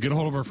 So get a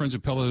hold of our friends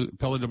at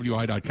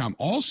PellaWI.com.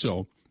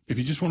 Also, if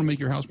you just want to make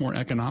your house more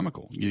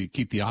economical, you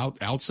keep the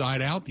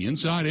outside out, the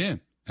inside in,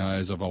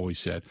 as I've always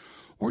said.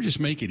 Or just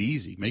make it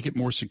easy. Make it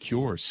more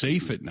secure,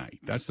 safe at night.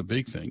 That's the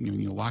big thing. When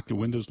you lock the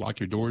windows,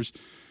 lock your doors,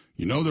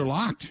 you know they're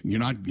locked. You're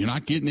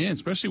not getting in,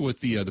 especially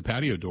with the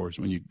patio doors.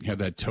 When you have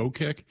that toe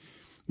kick,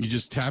 you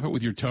just tap it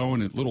with your toe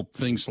and a little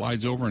thing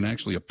slides over and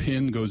actually a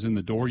pin goes in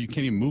the door. You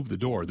can't even move the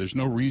door. There's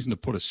no reason to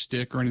put a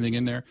stick or anything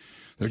in there.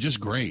 They're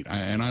just great,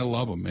 and I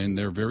love them, and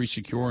they're very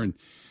secure. And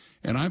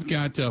I've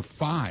got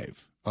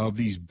 5 of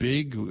these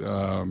big,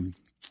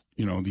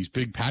 these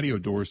big patio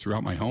doors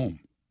throughout my home.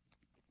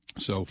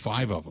 So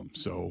 5 of them.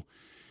 So,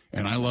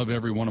 and I love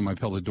every one of my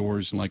Pella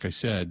doors. And like I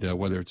said,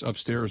 whether it's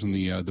upstairs in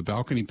the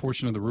balcony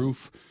portion of the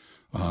roof,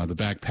 the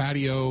back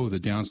patio, the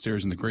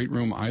downstairs in the great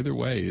room, either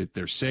way,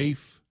 they're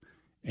safe.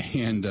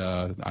 And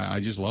I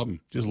just love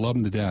them. Just love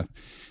them to death.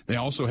 They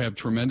also have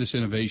tremendous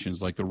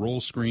innovations like the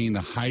roll screen,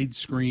 the hide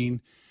screen,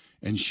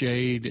 and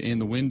shade in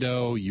the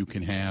window. You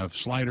can have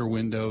slider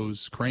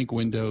windows, crank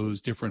windows,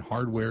 different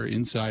hardware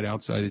inside,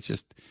 outside. It's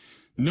just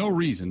no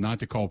reason not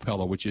to call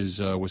Pella, which is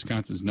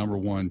Wisconsin's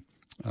 #1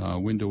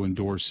 window and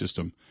door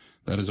system.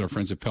 That is our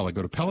friends at Pella.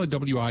 Go to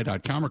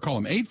PellaWI.com or call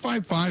them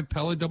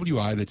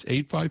 855-PELLA-WI. That's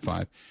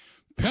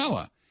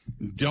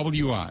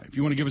 855-PELLA-WI. If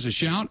you want to give us a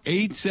shout,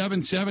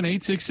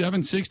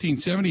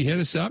 877-867-1670. Hit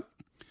us up.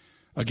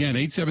 Again,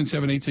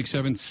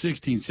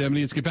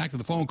 877-867-1670. Let's get back to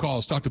the phone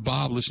calls. Talk to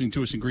Bob listening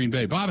to us in Green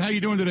Bay. Bob, how you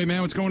doing today,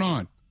 man? What's going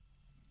on?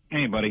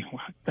 Hey, buddy.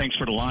 Thanks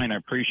for the line. I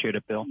appreciate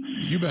it, Bill.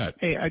 You bet.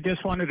 Hey, I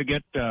just wanted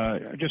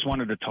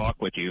to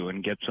talk with you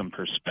and get some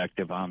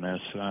perspective on this.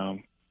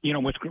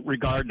 With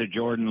regard to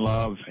Jordan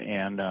Love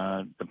and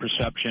the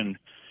perception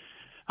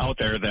out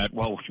there that,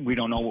 well, we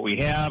don't know what we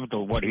have.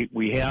 What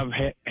we have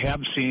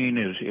seen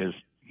is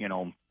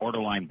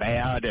borderline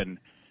bad. And,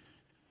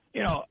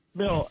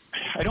 Bill,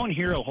 I don't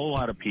hear a whole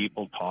lot of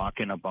people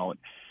talking about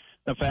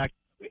the fact,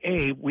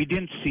 A, we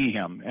didn't see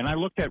him. And I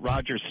looked at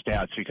Rodgers'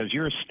 stats because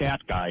you're a stat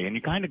guy, and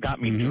you kind of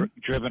got me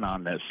driven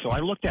on this. So I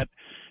looked at,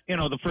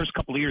 the first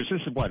couple of years.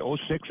 This is what,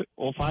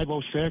 05,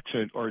 06,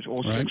 or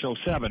 06,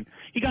 07.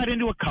 He got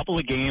into a couple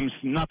of games,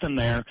 nothing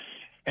there.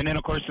 And then,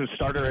 of course, the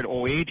starter at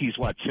 08, he's,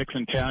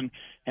 6-10,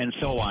 and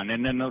so on.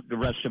 And then the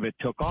rest of it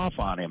took off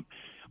on him.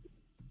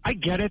 I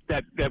get it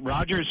that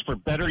Rodgers, for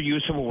better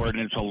use of a word,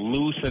 and it's a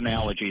loose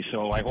analogy,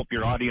 so I hope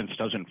your audience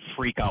doesn't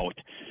freak out.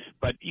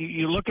 But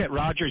you look at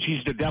Rodgers,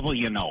 he's the devil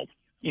you know.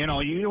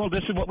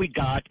 This is what we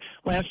got.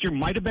 Last year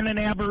might have been an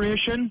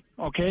aberration,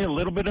 okay, a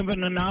little bit of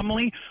an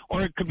anomaly,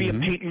 or it could be a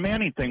Peyton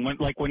Manning thing,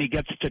 when he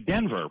gets to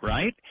Denver,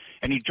 right?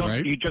 And he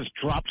just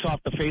drops off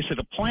the face of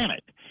the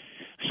planet.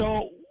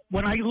 So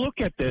when I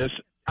look at this,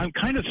 I'm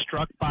kind of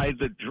struck by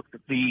the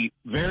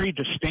very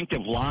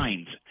distinctive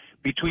lines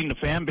between the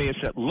fan base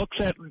that looks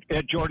at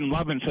Jordan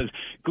Love and says,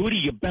 Goody,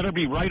 you better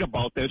be right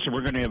about this or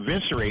we're going to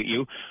eviscerate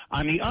you.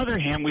 On the other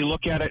hand, we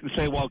look at it and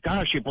say, well,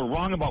 gosh, if we're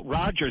wrong about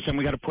Rodgers, then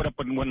we got to put up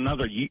with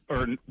another year,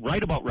 or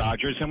right about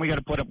Rodgers, then we got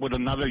to put up with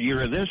another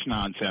year of this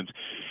nonsense.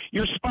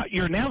 Your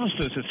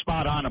analysis is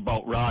spot on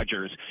about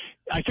Rodgers.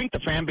 I think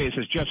the fan base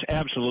is just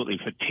absolutely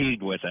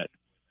fatigued with it.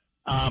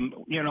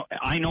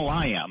 I know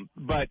I am,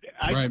 but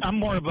I'm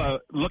more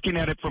of looking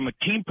at it from a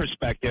team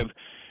perspective.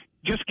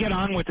 Just get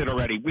on with it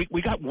already.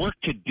 We got work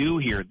to do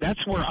here.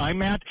 That's where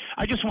I'm at.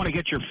 I just want to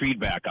get your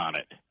feedback on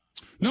it.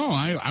 No,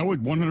 I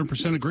would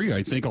 100% agree.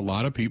 I think a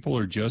lot of people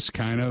are just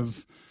kind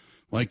of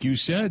like you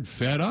said,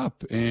 fed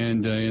up.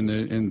 And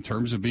in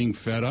terms of being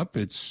fed up,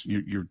 it's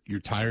you're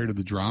tired of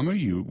the drama.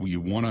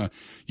 You want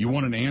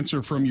an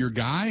answer from your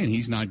guy, and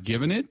he's not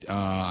giving it.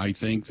 I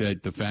think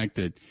that the fact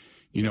that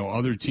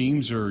other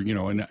teams are,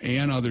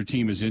 and other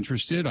team is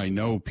interested. I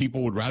know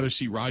people would rather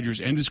see Rodgers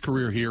end his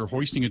career here,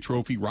 hoisting a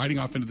trophy, riding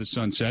off into the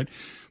sunset.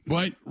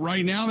 But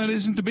right now, that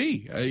isn't to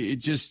be. It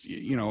just,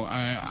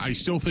 I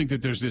still think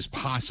that there's this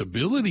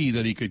possibility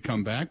that he could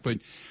come back. But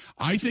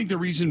I think the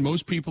reason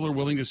most people are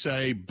willing to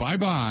say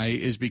bye-bye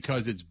is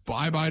because it's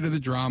bye-bye to the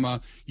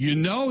drama. You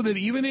know that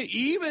even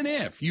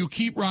if you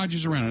keep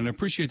Rodgers around, and I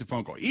appreciate the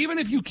phone call, even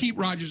if you keep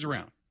Rodgers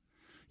around,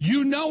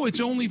 it's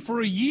only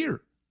for a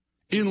year.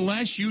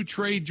 Unless you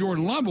trade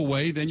Jordan Love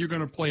away, then you're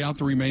going to play out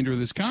the remainder of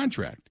this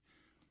contract.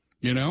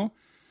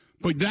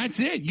 But that's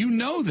it. You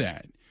know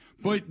that.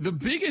 But the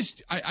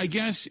biggest, I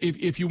guess,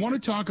 if you want to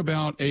talk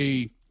about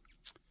a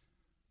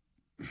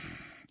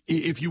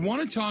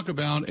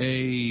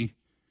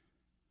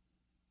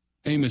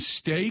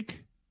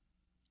mistake,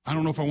 I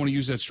don't know if I want to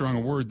use that strong a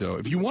word, though.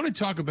 If you want to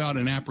talk about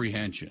an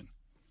apprehension,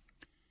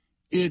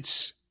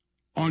 it's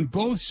on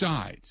both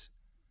sides.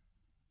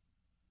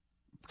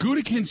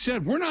 Gutekunst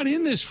said, we're not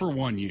in this for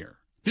 1 year.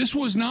 This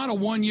was not a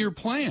 1-year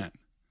plan.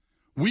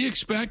 We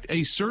expect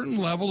a certain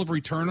level of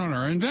return on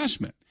our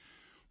investment.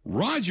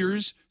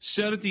 Rodgers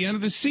said at the end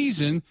of the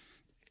season,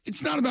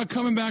 it's not about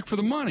coming back for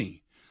the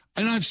money.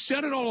 And I've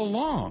said it all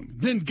along.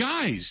 Then,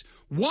 guys,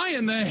 why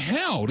in the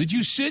hell did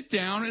you sit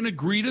down and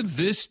agree to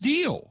this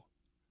deal?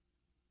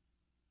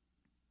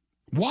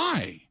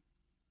 Why?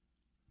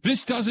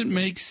 This doesn't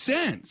make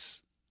sense.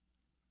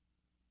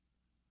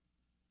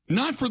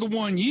 Not for the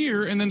 1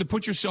 year, and then to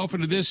put yourself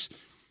into this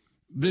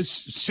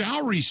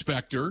salary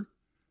specter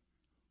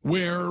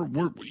where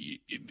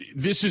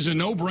this is a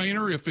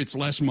no-brainer if it's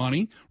less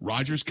money.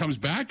 Rodgers comes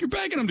back, you're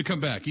begging him to come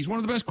back. He's one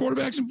of the best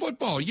quarterbacks in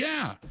football,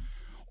 yeah.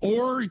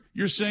 Or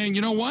you're saying,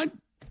 you know what,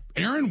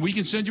 Aaron, we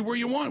can send you where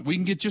you want. We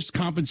can get just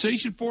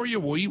compensation for you.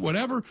 We'll eat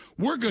whatever.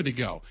 We're good to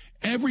go.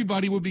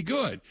 Everybody would be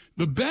good.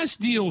 The best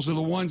deals are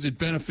the ones that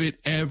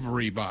benefit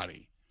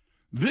everybody.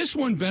 This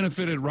one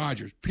benefited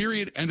Rodgers,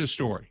 period, end of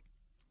story.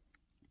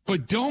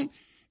 But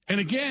and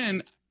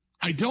again,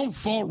 I don't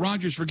fault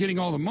Rodgers for getting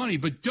all the money,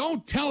 but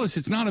don't tell us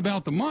it's not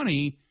about the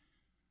money.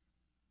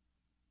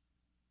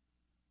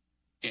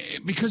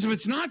 Because if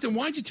it's not, then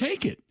why'd you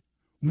take it?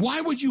 Why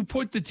would you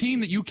put the team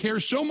that you care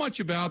so much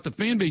about, the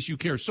fan base you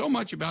care so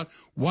much about,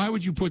 why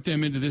would you put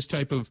them into this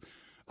type of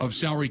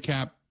salary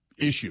cap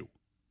issue?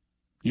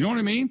 You know what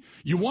I mean?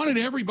 You wanted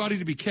everybody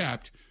to be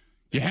kept.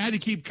 You had to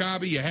keep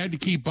Cobby. You had to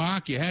keep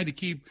Bach. You had to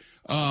keep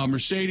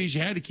Mercedes.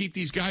 You had to keep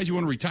these guys. You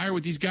want to retire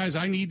with these guys.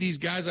 I need these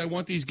guys. I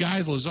want these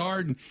guys.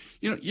 Lazard. And,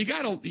 you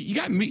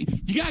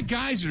got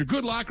guys that are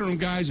good locker room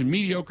guys and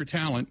mediocre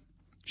talent,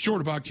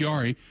 short of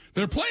Bakhtiari,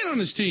 that are playing on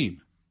this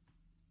team.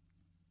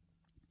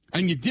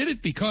 And you did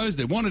it because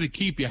they wanted to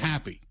keep you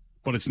happy.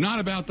 But it's not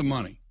about the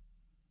money.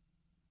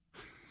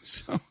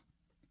 So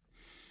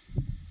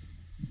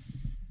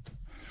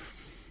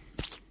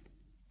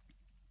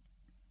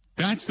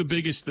that's the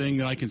biggest thing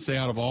that I can say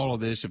out of all of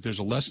this. If there's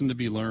a lesson to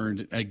be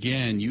learned,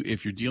 again,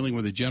 if you're dealing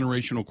with a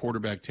generational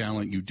quarterback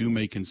talent, you do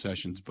make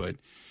concessions. But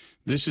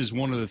this is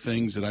one of the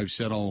things that I've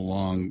said all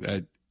along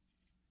that,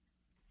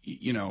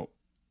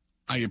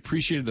 I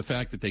appreciated the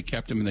fact that they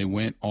kept him and they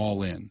went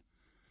all in.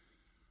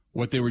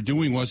 What they were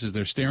doing is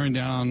they're staring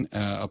down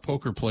a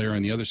poker player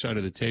on the other side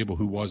of the table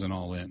who wasn't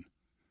all in.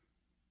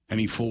 And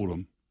he fooled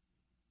them.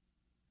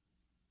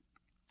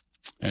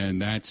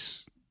 And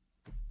that's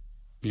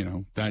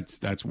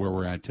where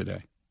we're at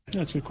today.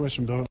 That's a good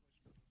question, Bill.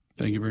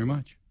 Thank you very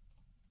much.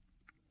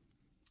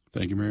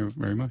 Thank you very,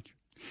 very much.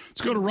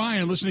 Let's go to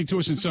Ryan, listening to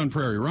us in Sun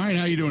Prairie. Ryan,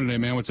 how you doing today,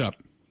 man? What's up?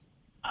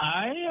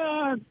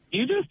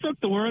 You just took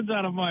the words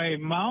out of my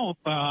mouth.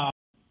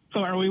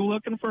 So are we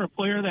looking for a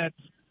player that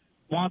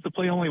wants to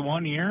play only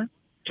 1 year,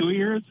 2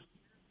 years?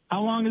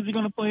 How long is he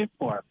going to play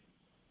for?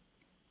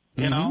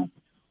 You know?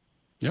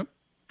 Yep.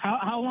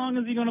 How long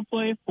is he going to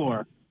play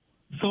for?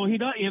 So he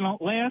does,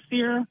 last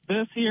year,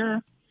 this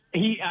year,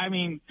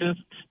 and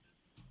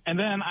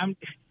then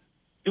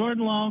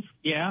Jordan Love,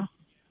 yeah,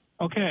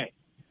 okay.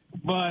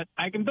 But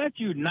I can bet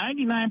you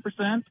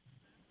 99%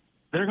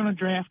 they're going to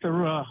draft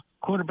a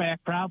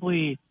quarterback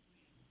probably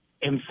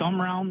in some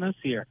round this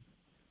year.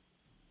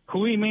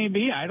 Who he may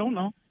be, I don't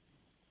know.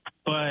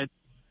 But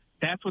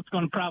that's what's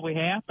going to probably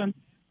happen.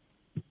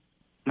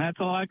 That's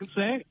all I can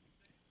say.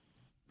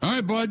 All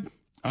right, bud.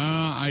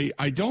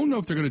 I don't know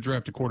if they're going to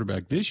draft a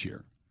quarterback this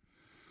year,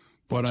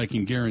 but I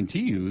can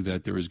guarantee you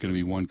that there is going to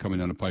be one coming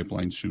down the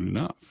pipeline soon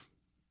enough.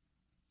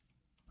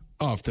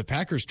 Oh, if the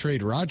Packers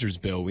trade Rodgers,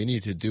 Bill, we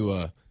need to do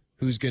a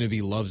who's going to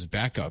be Love's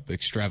backup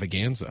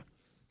extravaganza.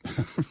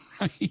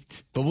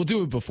 Right. But we'll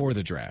do it before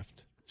the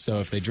draft. So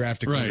if they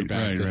draft a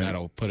quarterback, then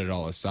that'll put it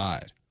all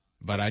aside.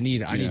 But I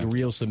need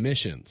real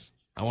submissions.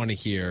 I want to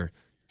hear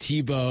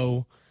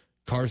Tebow,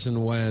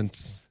 Carson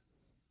Wentz,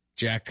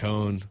 Jack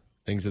Cohn,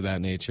 things of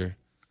that nature.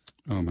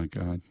 Oh, my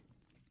God.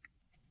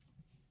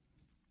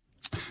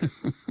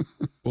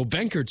 Well,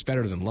 Benkert's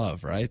better than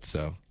Love, right?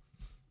 So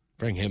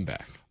Bring him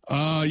back.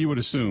 You would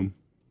assume.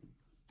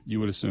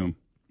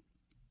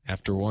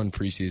 After one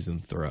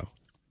preseason throw.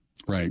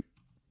 Right.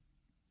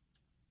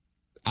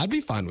 I'd be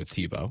fine with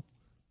Tebow.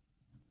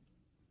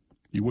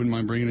 You wouldn't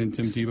mind bringing in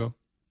Tim Tebow?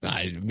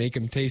 I'd make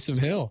him Taysom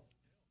Hill.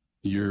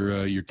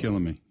 You're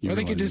killing me. Or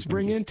they could just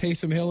bring in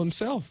Taysom Hill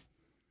himself.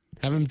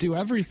 Have him do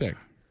everything.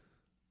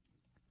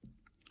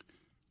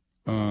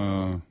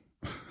 You're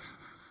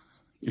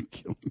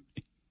killing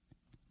me.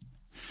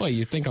 Well,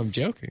 you think I'm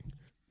joking?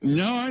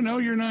 No, I know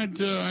you're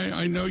not.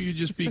 I know you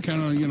just be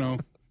kind of,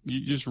 you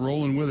just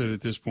rolling with it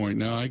at this point.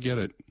 No, I get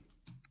it.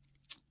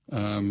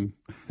 No,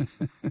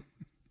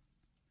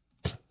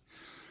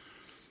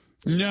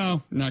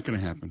 not going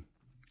to happen.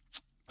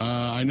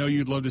 I know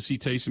you'd love to see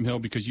Taysom Hill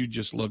because you'd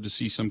just love to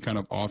see some kind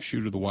of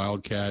offshoot of the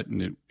Wildcat,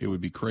 and it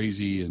would be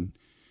crazy, and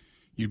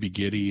you'd be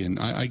giddy, and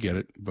I get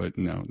it, but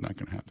no, not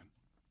going to happen.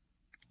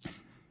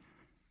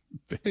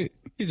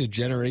 He's a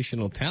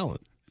generational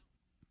talent.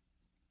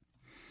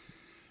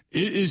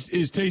 Is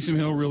Taysom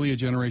Hill really a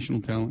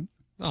generational talent?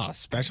 Oh,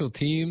 special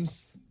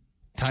teams,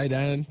 tight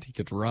end. He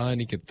could run.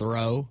 He could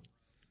throw.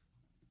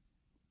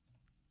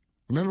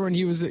 Remember when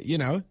he was,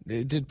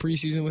 did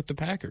preseason with the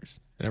Packers,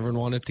 and everyone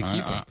wanted to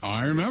keep him?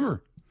 I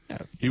remember.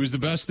 Yeah. He was the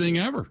best thing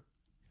ever.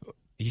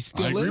 He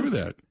still is. I agree with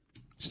that.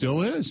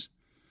 Still is.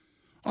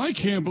 I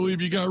can't believe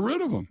you got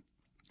rid of him.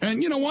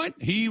 And you know what?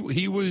 He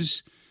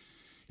was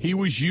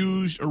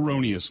used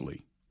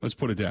erroneously. Let's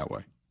put it that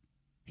way.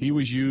 He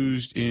was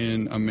used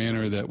in a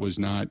manner that was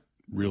not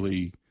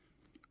really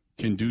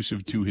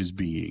conducive to his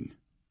being.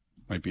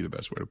 Might be the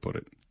best way to put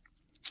it.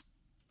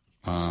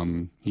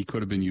 He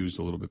could have been used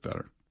a little bit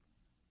better.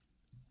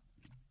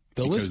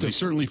 They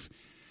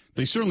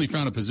certainly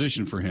found a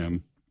position for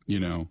him,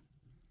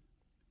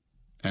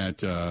 at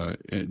down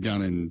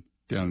in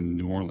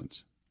New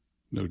Orleans,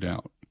 no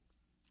doubt.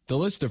 The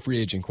list of free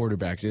agent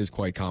quarterbacks is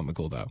quite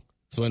comical, though.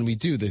 So when we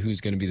do the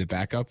who's going to be the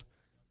backup,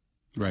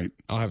 right?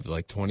 I'll have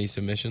like 20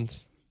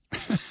 submissions.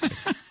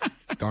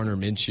 Garner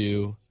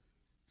Minshew,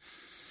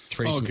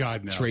 Trace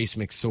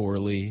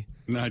McSorley,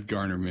 not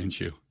Garner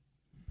Minshew.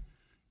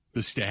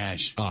 The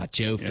stash. Oh,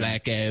 Joe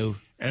Flacco.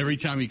 Every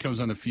time he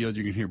comes on the field,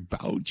 you can hear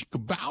bow,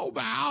 chicka, bow,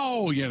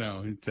 bow.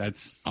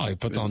 That's. Oh, he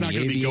puts on the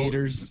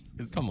aviators.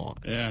 Come on.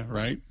 Yeah,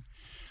 right.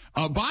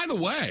 By the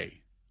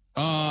way,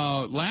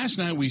 last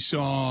night we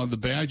saw the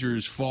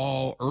Badgers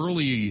fall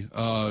early,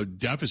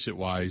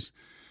 deficit-wise,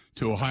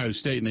 to Ohio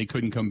State, and they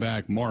couldn't come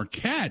back.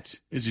 Marquette,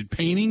 is it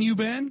paining you,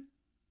 Ben,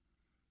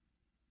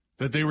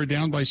 that they were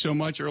down by so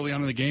much early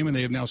on in the game, and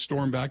they have now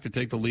stormed back to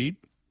take the lead?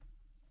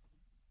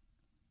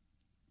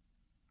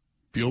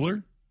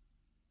 Bueller?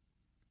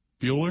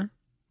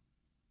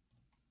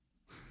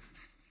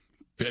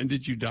 Ben,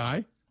 did you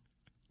die?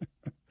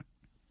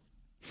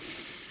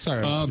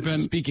 Sorry, Ben,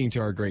 speaking to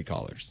our great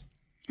callers.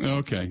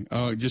 Okay,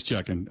 just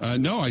checking.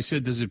 No, I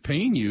said, does it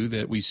pain you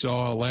that we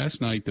saw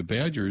last night the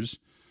Badgers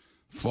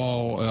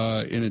fall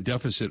in a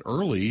deficit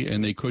early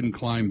and they couldn't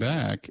climb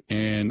back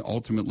and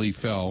ultimately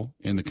fell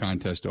in the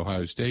contest to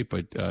Ohio State?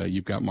 But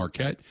you've got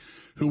Marquette,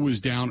 who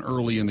was down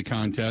early in the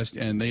contest,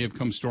 and they have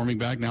come storming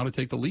back now to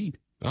take the lead.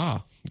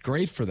 Ah,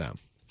 great for them.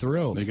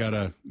 Thrilled. They got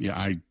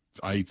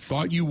I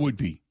thought you would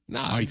be.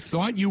 I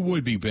thought you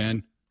would be,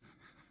 Ben.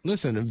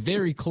 Listen,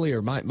 very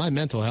clear. My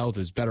mental health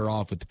is better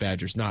off with the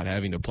Badgers not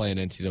having to play an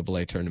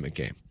NCAA tournament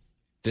game.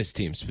 This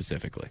team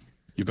specifically.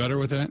 You better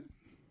with that?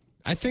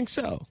 I think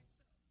so.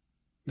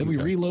 Then we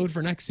reload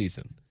for next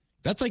season.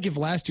 That's like if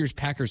last year's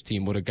Packers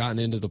team would have gotten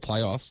into the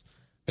playoffs,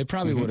 they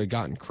probably would have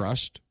gotten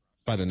crushed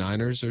by the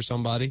Niners or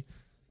somebody.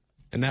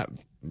 And that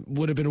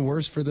would have been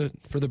worse for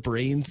the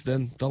brains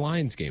than the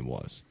Lions game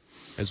was.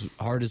 As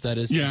hard as that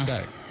is to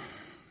say.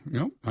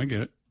 No, I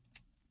get it.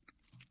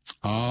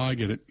 I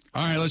get it.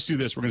 All right, let's do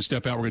this. We're going to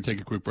step out. We're going to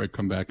take a quick break,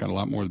 come back. Got a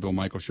lot more of the Bill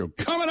Michaels Show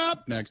coming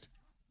up next.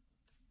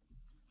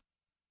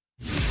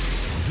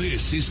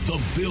 This is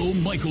the Bill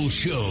Michaels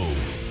Show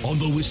on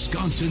the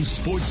Wisconsin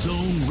Sports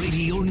Zone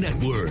Radio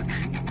Network.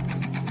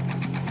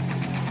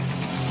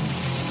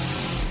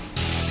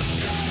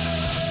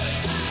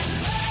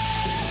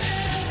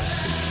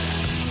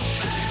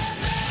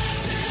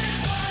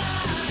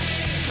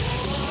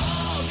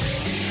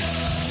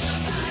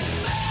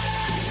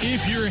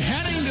 If you're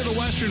heading to the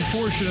western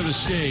portion of the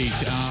state,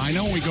 I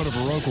know when we go to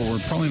Viroqua, we're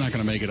probably not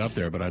going to make it up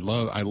there, but I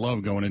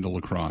love going into La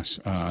Crosse.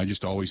 I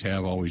just always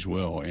have, always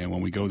will. And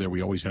when we go there,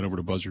 we always head over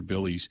to Buzzard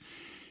Billy's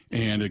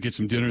and get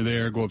some dinner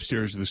there, go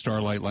upstairs to the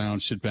Starlight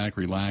Lounge, sit back,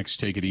 relax,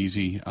 take it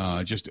easy.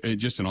 Just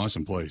an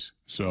awesome place.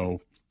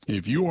 So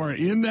if you are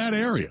in that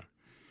area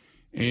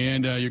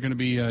and you're going to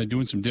be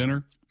doing some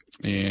dinner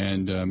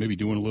and maybe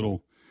doing a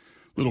little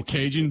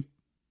Cajun,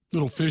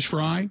 little fish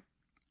fry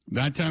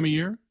that time of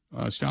year,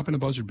 stop in the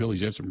Buzzard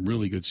Billy's. They have some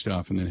really good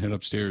stuff, and then head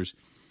upstairs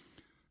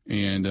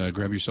and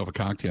grab yourself a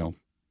cocktail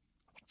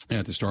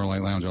at the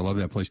Starlight Lounge. I love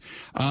that place.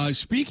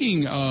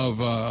 Speaking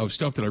of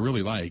stuff that I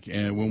really like,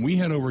 and when we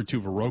head over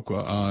to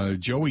Viroqua,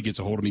 Joey gets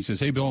a hold of me. He says,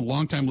 "Hey, Bill,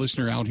 longtime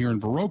listener out here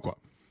in Viroqua.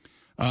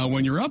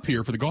 When you're up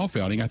here for the golf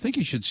outing, I think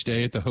you should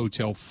stay at the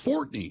Hotel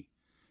Fortney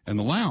and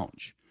the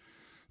lounge.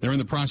 They're in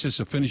the process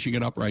of finishing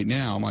it up right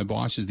now. My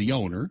boss is the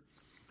owner.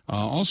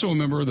 Also a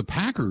member of the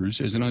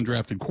Packers as an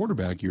undrafted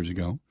quarterback years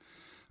ago.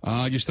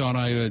 I just thought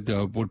I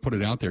would put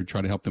it out there,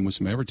 try to help them with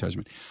some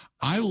advertisement.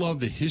 I love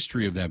the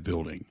history of that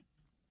building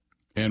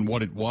and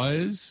what it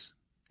was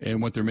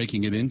and what they're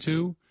making it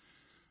into.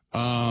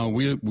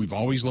 We've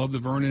always loved the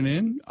Vernon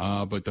Inn,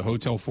 but the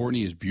Hotel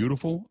Fortney is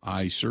beautiful.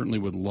 I certainly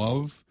would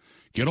love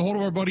get a hold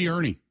of our buddy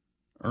Ernie.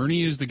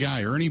 Ernie is the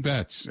guy. Ernie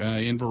Betts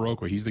in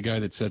Viroqua. He's the guy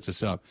that sets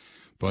us up.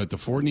 But the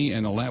Fortney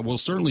and the lounge, we'll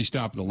certainly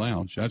stop at the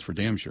lounge. That's for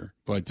damn sure.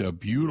 But a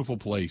beautiful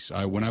place.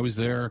 When I was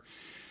there,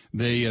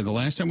 the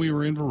last time we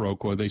were in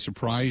Viroqua, they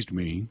surprised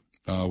me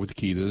with the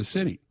key to the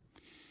city.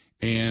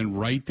 And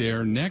right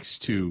there next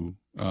to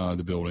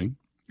the building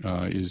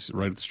is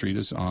right up the street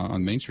is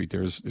on Main Street.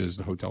 There is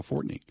the Hotel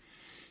Fortney.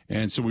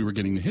 And so we were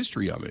getting the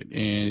history of it.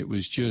 And it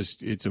was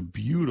it's a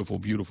beautiful,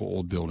 beautiful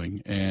old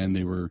building. And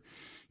they were,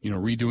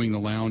 redoing the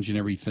lounge and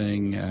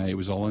everything. It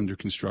was all under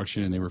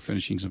construction, and they were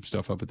finishing some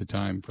stuff up at the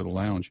time for the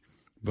lounge.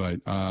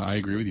 But I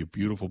agree with you,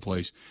 beautiful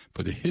place.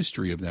 But the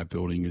history of that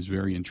building is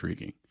very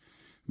intriguing,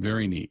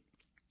 very neat.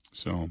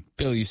 So,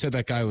 Bill, you said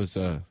that guy was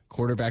a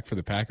quarterback for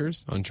the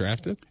Packers,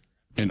 undrafted?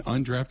 An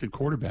undrafted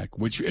quarterback,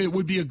 which it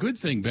would be a good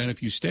thing, Ben,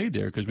 if you stayed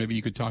there, because maybe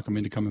you could talk him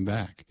into coming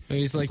back.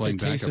 He's like the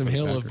Taysom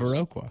Hill of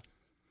Viroqua.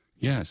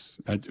 Yes.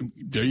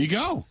 There you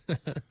go.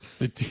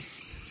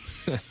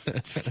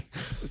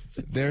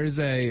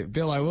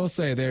 Bill, I will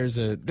say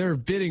there are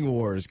bidding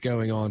wars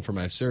going on for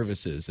my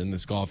services in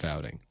this golf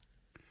outing.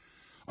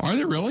 Are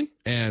there really?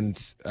 And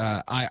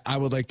I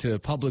would like to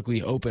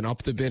publicly open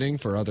up the bidding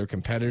for other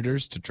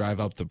competitors to drive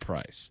up the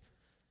price.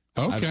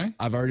 Okay.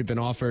 I've already been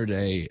offered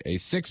a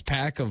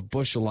 6-pack of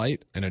Busch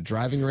Light and a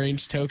driving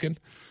range token.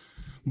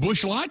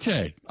 Busch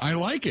Latte. I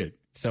like it.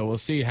 So we'll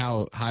see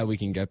how high we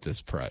can get this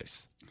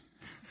price.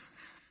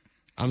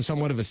 I'm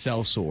somewhat of a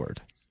sellsword,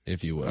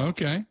 if you will.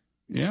 Okay.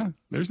 Yeah,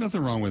 there's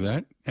nothing wrong with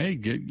that. Hey,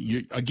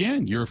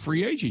 you're a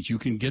free agent. You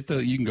can go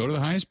to the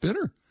highest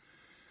bidder.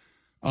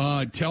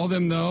 Tell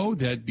them, though,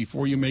 that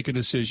before you make a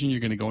decision, you're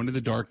going to go into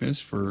the darkness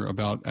for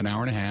about an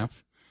hour and a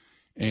half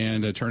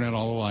and turn out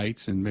all the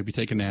lights and maybe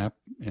take a nap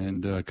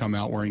and come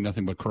out wearing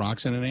nothing but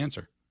Crocs and an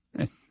answer.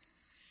 And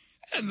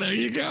there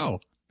you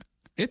go.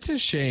 It's a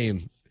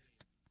shame.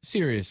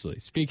 Seriously,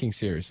 speaking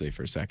seriously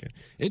for a second,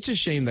 it's a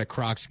shame that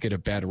Crocs get a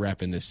bad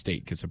rep in this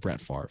state because of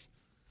Brett Favre.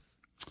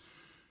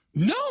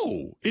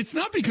 No, it's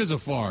not because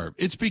of Favre.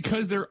 It's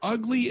because they're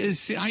ugly as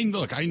sin.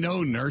 I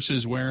know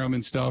nurses wear them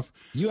and stuff.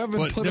 You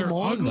haven't put them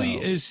on, they're ugly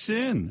though. as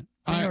sin.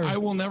 I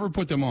will never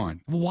put them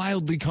on.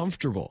 Wildly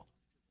comfortable.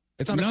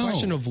 It's not a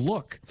question of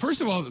look.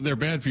 First of all, they're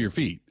bad for your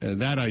feet.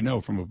 That I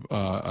know from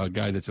a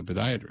guy that's a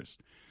podiatrist.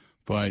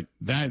 But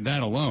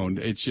that alone,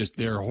 it's just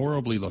they're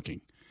horribly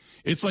looking.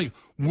 It's like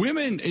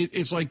women,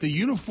 it's like the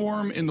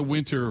uniform in the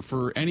winter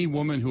for any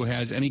woman who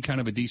has any kind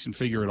of a decent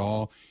figure at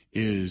all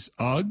is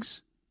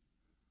Uggs,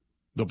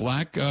 the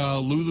black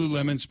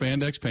Lululemon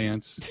spandex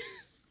pants,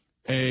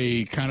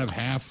 a kind of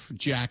half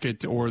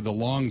jacket or the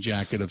long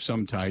jacket of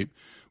some type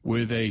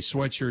with a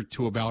sweatshirt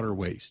to about her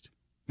waist.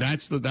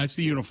 That's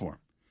the uniform.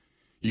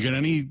 You got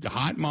any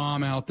hot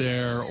mom out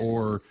there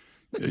or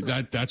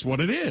that's what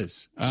it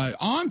is.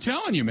 I'm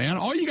telling you, man,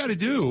 all you got to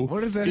do.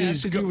 What does that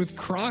have to do with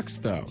Crocs,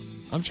 though?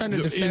 I'm trying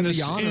to defend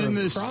the honor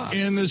of Crocs.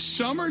 In the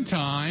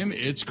summertime,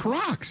 it's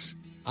Crocs.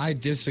 I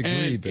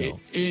disagree,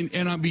 Bill.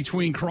 And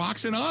between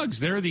Crocs and Uggs,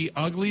 they're the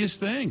ugliest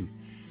thing.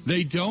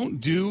 They don't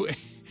do.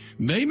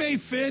 They may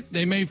fit,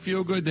 they may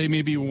feel good, they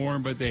may be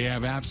warm, but they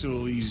have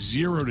absolutely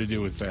zero to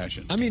do with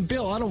fashion. I mean,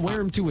 Bill, I don't wear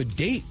them to a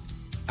date.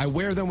 I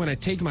wear them when I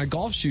take my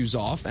golf shoes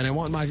off and I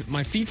want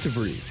my feet to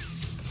breathe.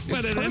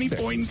 But at any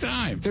point in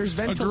time, there's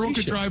ventilation. A girl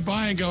could drive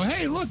by and go,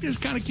 hey, look, there's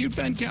kind of cute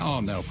Ben Cal.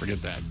 Oh, no,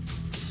 forget that.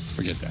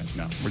 Forget that.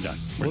 No, we're done.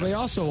 They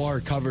also are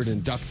covered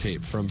in duct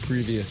tape from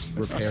previous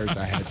repairs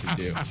I had to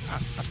do.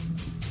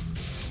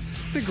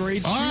 It's a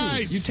great shoe.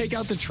 Right. You take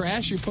out the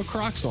trash, you put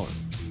Crocs on.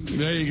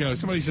 There you go.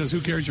 Somebody says,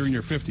 who cares you're in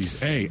your 50s?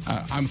 Hey,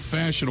 I'm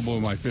fashionable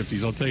in my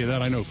 50s. I'll tell you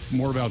that. I know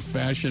more about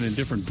fashion and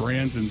different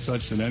brands and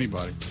such than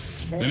anybody.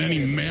 Than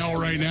any male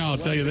right now, I'll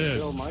tell you this.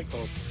 Bill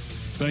Michaels.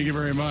 Thank you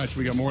very much.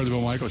 We got more of the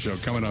Bill Michaels Show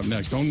coming up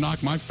next. Don't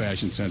knock my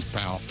fashion sense,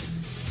 pal.